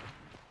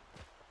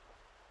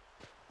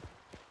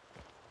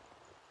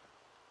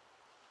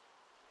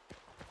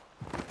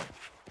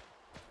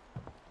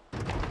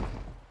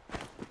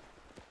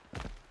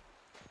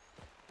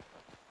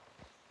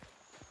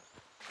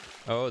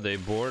 Oh, they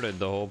boarded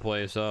the whole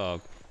place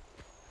up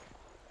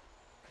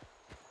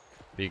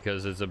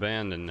because it's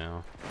abandoned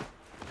now.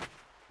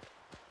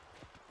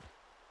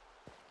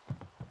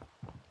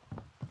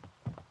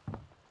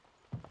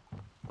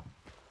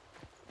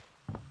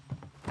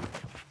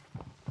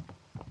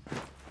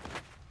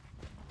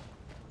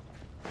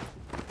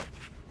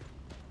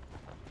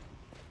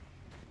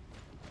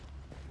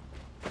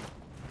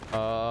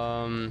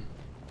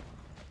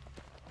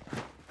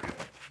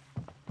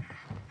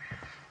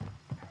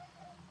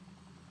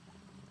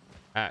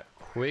 At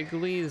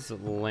Quigley's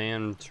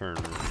Lantern.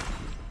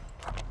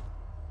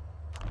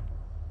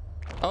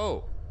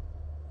 Oh!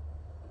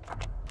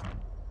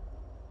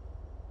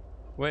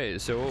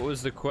 Wait, so what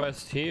was the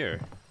quest here?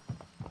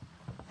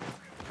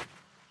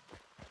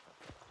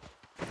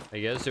 I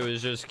guess it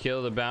was just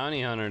kill the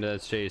bounty hunter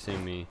that's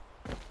chasing me.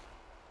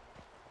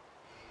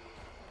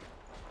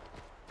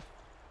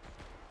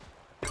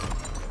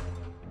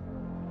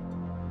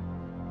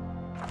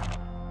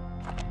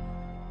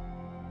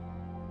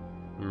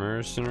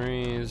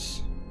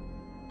 Mercenaries.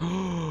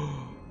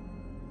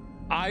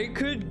 I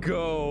could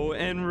go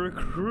and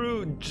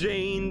recruit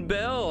Jane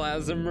Bell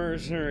as a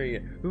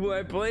mercenary who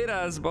I played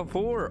as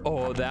before.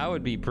 Oh, that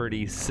would be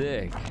pretty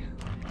sick.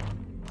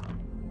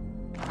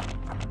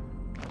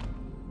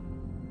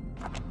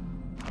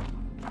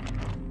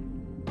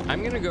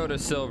 I'm gonna go to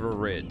Silver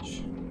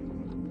Ridge.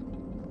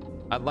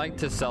 I'd like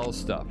to sell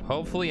stuff.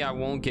 Hopefully I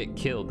won't get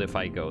killed if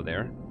I go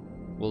there.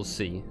 We'll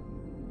see.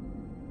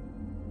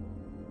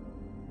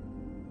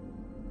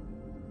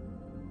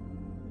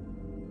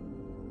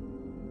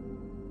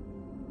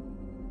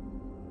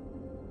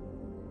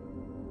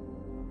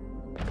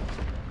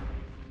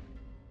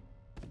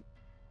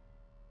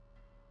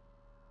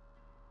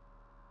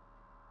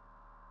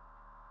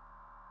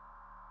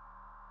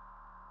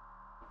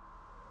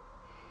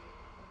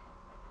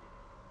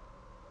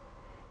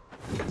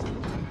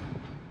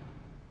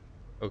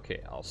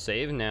 Okay, I'll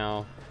save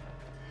now,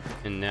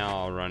 and now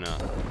I'll run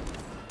up.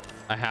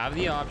 I have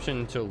the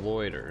option to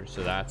loiter,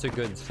 so that's a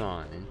good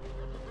sign.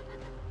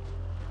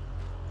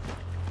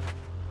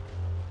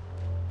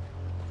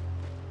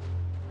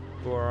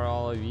 Who are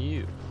all of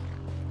you?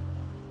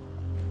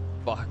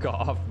 Fuck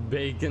off,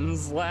 bacon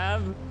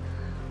slab?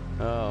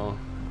 Oh.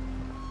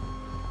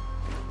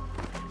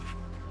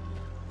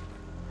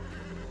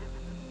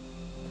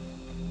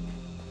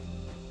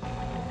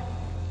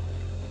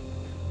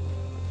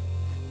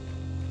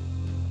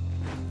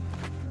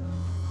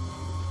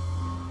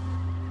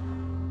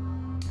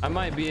 I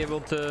might be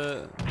able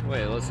to...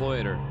 Wait, let's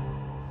loiter.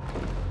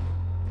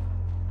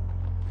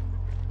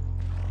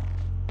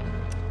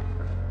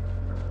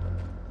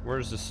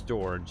 Where's the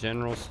store?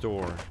 General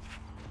store.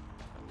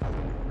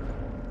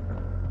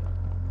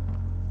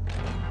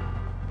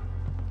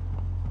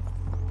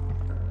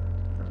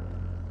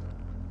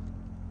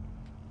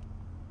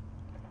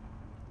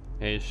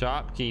 Hey,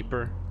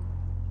 shopkeeper.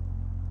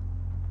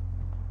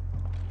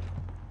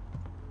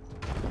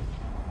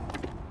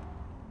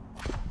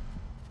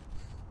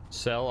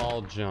 Sell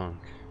all junk.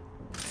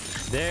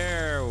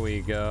 There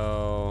we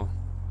go.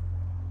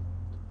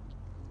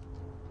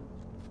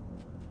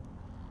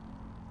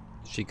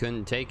 She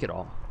couldn't take it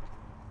all.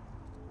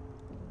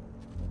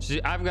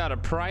 I've got a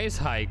price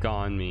hike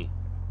on me.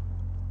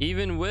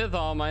 Even with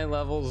all my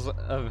levels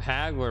of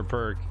haggler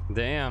perk.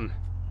 Damn.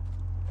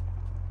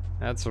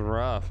 That's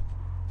rough.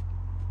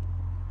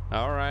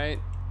 Alright.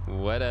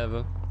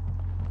 Whatever.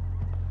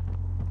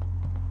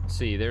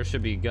 See, there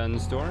should be a gun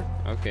store.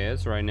 Okay,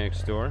 it's right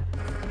next door.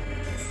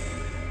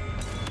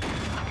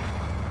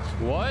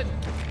 What?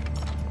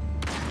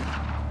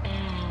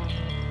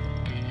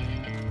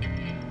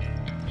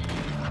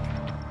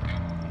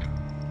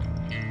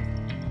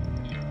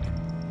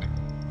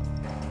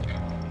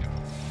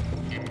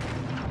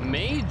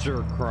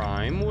 Major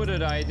crime? What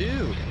did I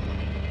do?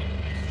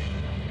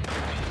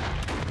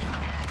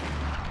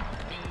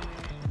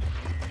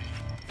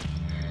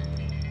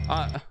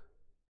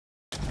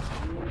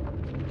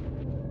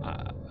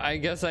 I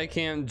guess I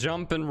can't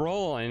jump and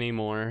roll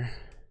anymore.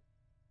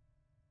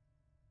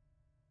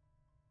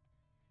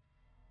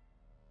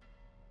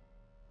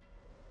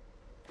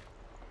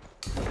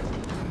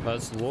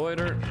 Let's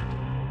loiter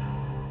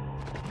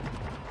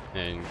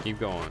and keep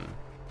going.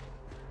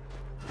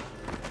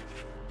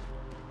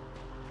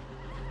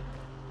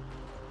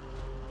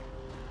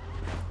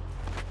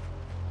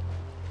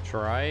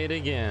 Try it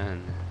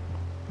again.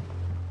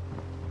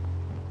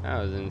 That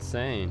was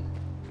insane.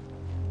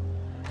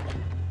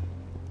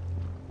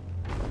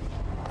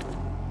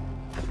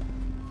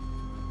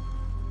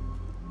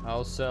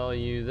 I'll sell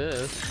you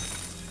this.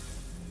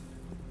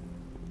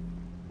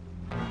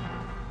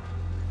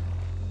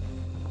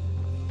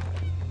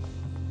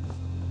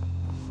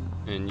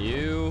 And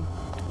you.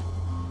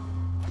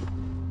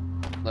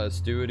 Let's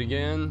do it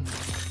again.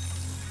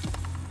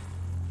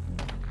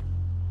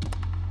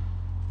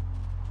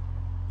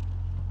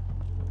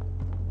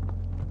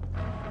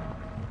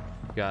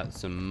 Got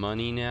some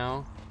money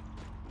now.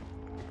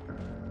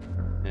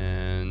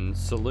 And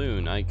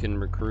saloon. I can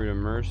recruit a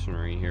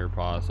mercenary here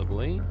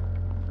possibly.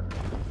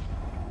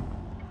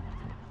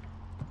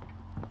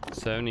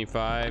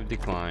 75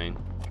 decline.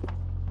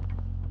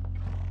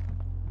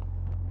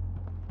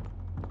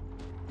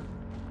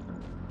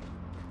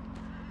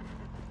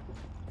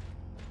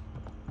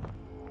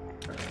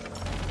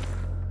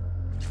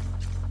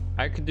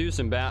 I could do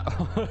some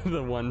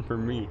the one for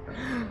me.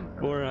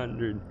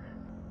 $400.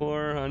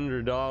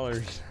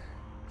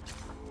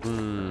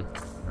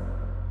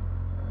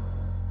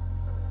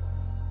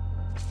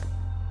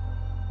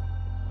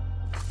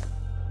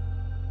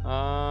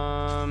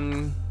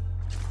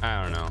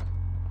 I don't know.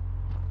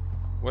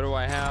 What do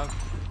I have?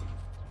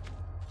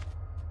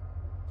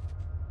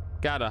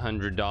 Got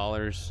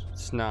 $100.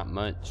 It's not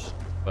much,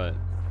 but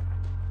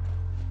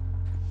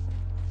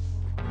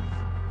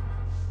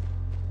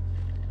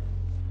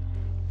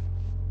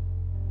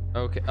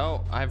okay.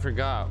 Oh, I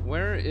forgot.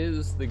 Where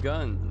is the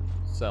gun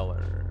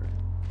seller?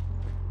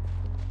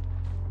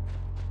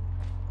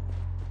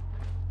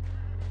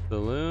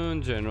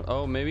 Saloon general.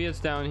 Oh, maybe it's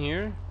down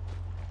here.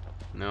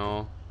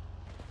 No.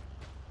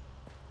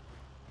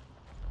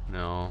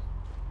 No.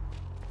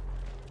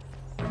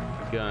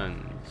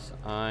 Guns.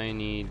 I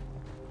need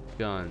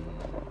guns.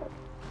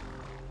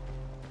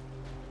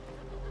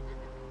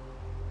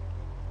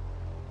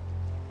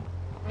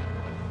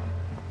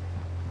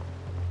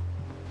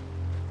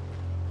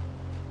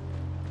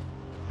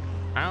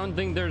 I don't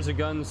think there's a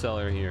gun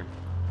seller here.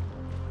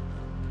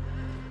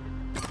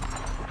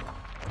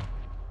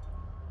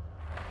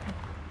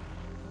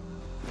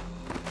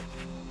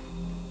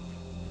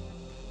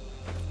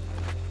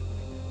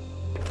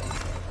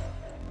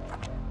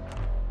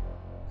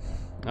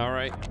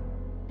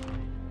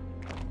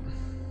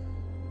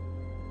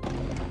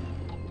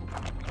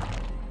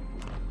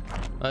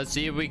 Let's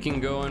see if we can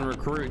go and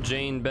recruit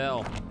Jane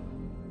Bell.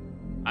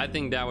 I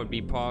think that would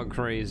be pog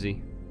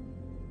crazy.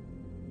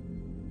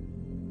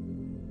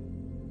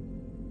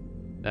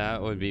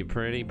 That would be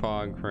pretty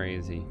pog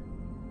crazy.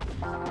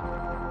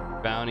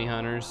 Bounty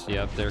hunters.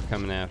 Yep, they're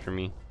coming after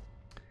me.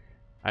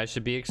 I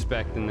should be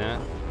expecting that.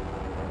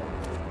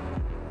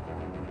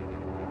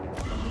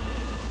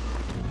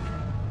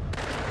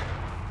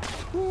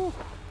 Woo.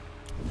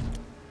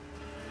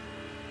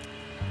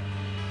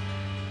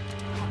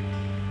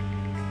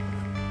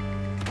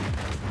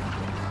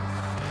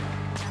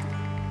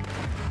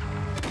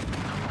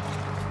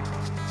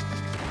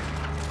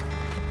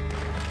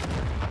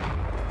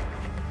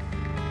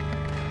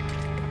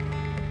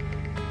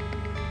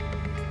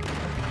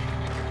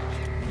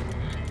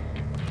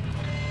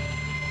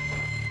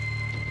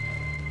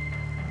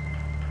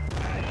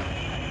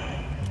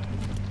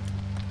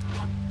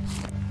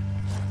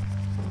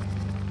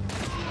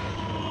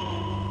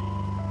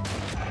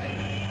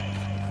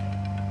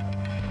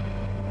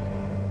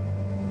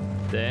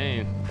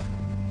 Dang.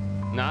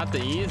 Not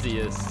the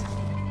easiest.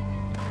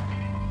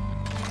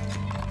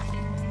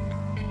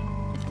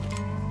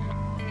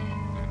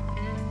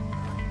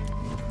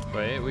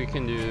 Wait, we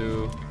can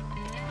do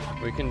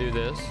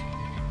this.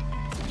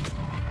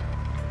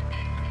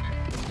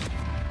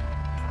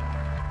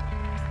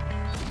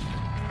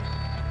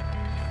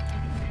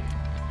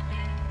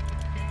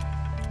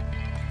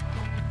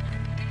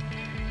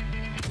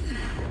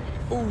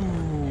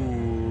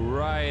 Ooh,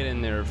 right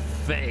in their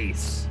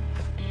face.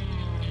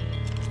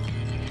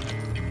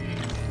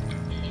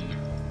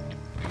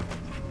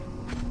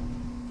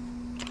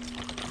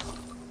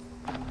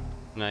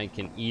 And I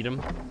can eat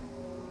them.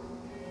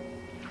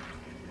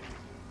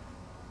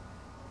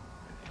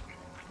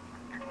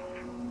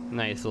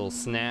 Nice little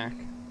snack.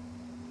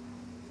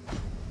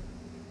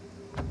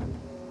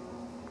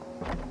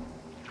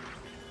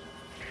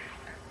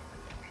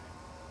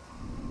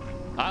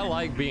 I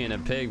like being a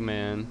pig,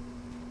 man.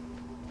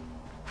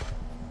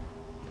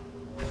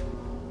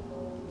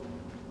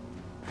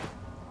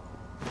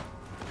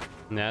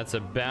 And that's a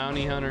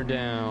bounty hunter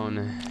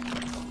down.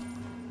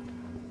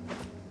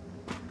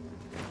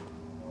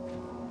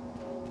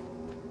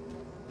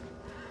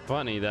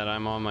 Funny that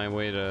I'm on my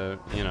way to,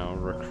 you know,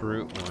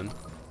 recruit one.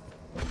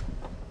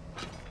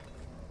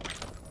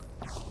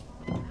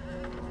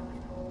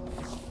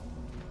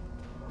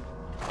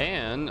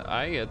 And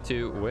I get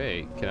to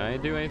wait. Can I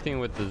do anything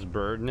with this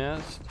bird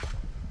nest?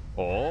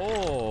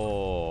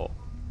 Oh.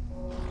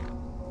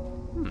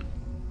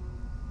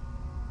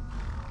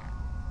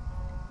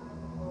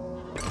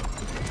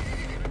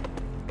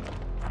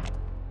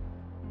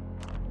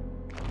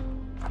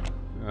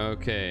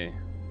 Okay.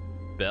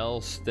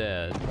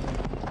 Belstead.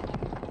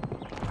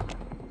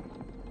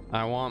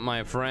 I want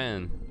my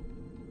friend.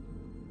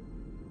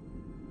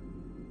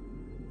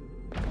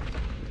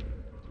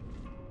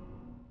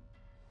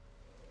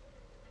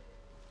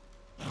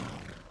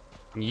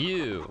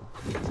 You.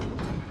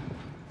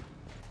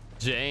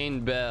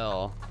 Jane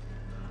Bell.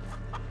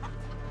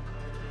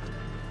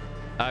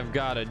 I've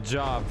got a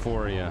job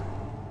for you.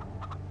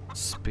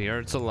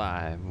 Spirits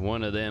alive.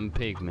 One of them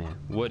pigmen.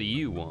 What do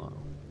you want?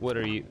 What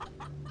are you...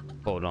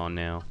 Hold on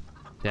now.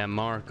 That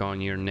mark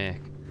on your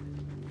neck.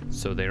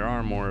 So there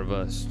are more of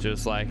us,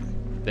 just like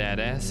that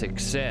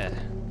Essex said.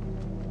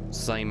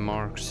 Same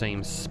mark,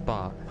 same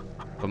spot.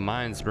 But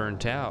mine's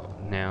burnt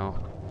out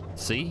now.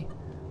 See?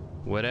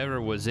 Whatever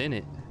was in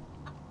it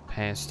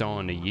passed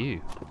on to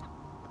you.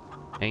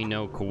 Ain't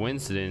no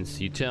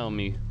coincidence you tell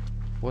me.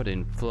 What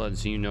in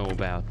floods you know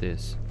about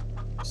this?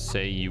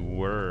 Say you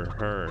were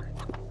her.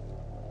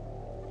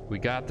 We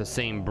got the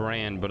same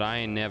brand, but I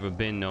ain't never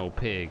been no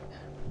pig.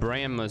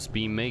 Brand must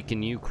be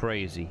making you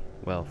crazy.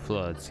 Well,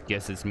 floods,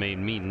 guess it's made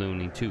me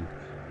loony too.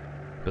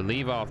 But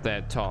leave off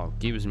that talk,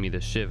 gives me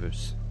the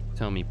shivers.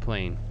 Tell me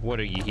plain, what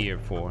are you here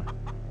for?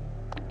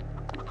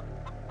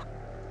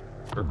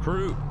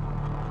 Recruit.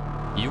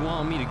 You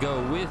want me to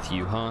go with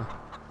you, huh?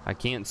 I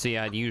can't say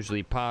I'd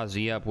usually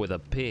posse up with a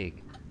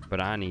pig, but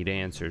I need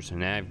answers,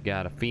 and I've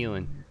got a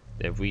feeling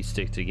that if we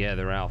stick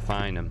together, I'll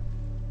find them.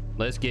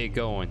 Let's get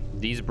going.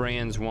 These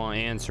brands want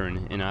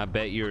answering, and I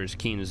bet you're as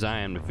keen as I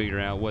am to figure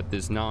out what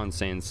this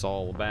nonsense is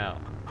all about.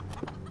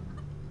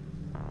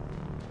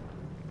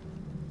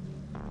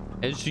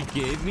 And she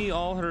gave me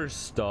all her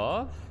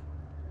stuff?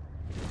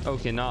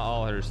 Okay, not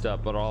all her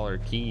stuff, but all her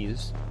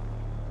keys.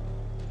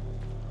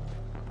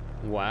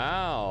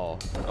 Wow.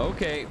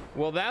 Okay,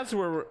 well that's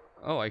where we're...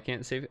 Oh, I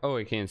can't save... Oh,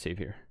 I can save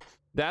here.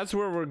 That's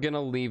where we're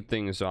gonna leave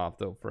things off,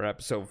 though, for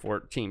episode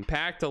 14.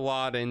 Packed a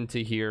lot into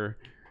here.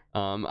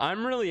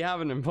 I'm really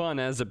having fun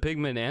as a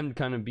pigman and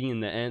kind of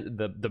being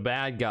the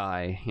bad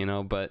guy, you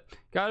know, but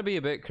gotta be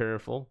a bit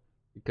careful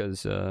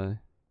because,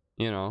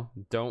 you know,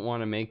 don't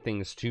want to make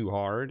things too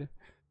hard,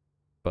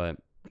 but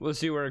we'll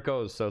see where it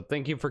goes. So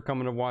thank you for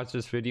coming to watch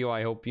this video.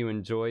 I hope you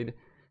enjoyed,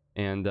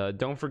 and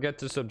don't forget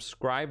to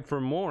subscribe for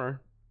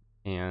more,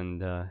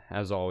 and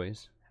as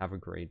always, have a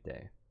great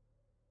day.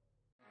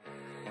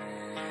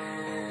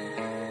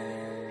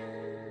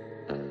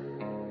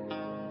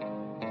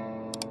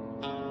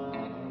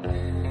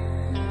 Escapade.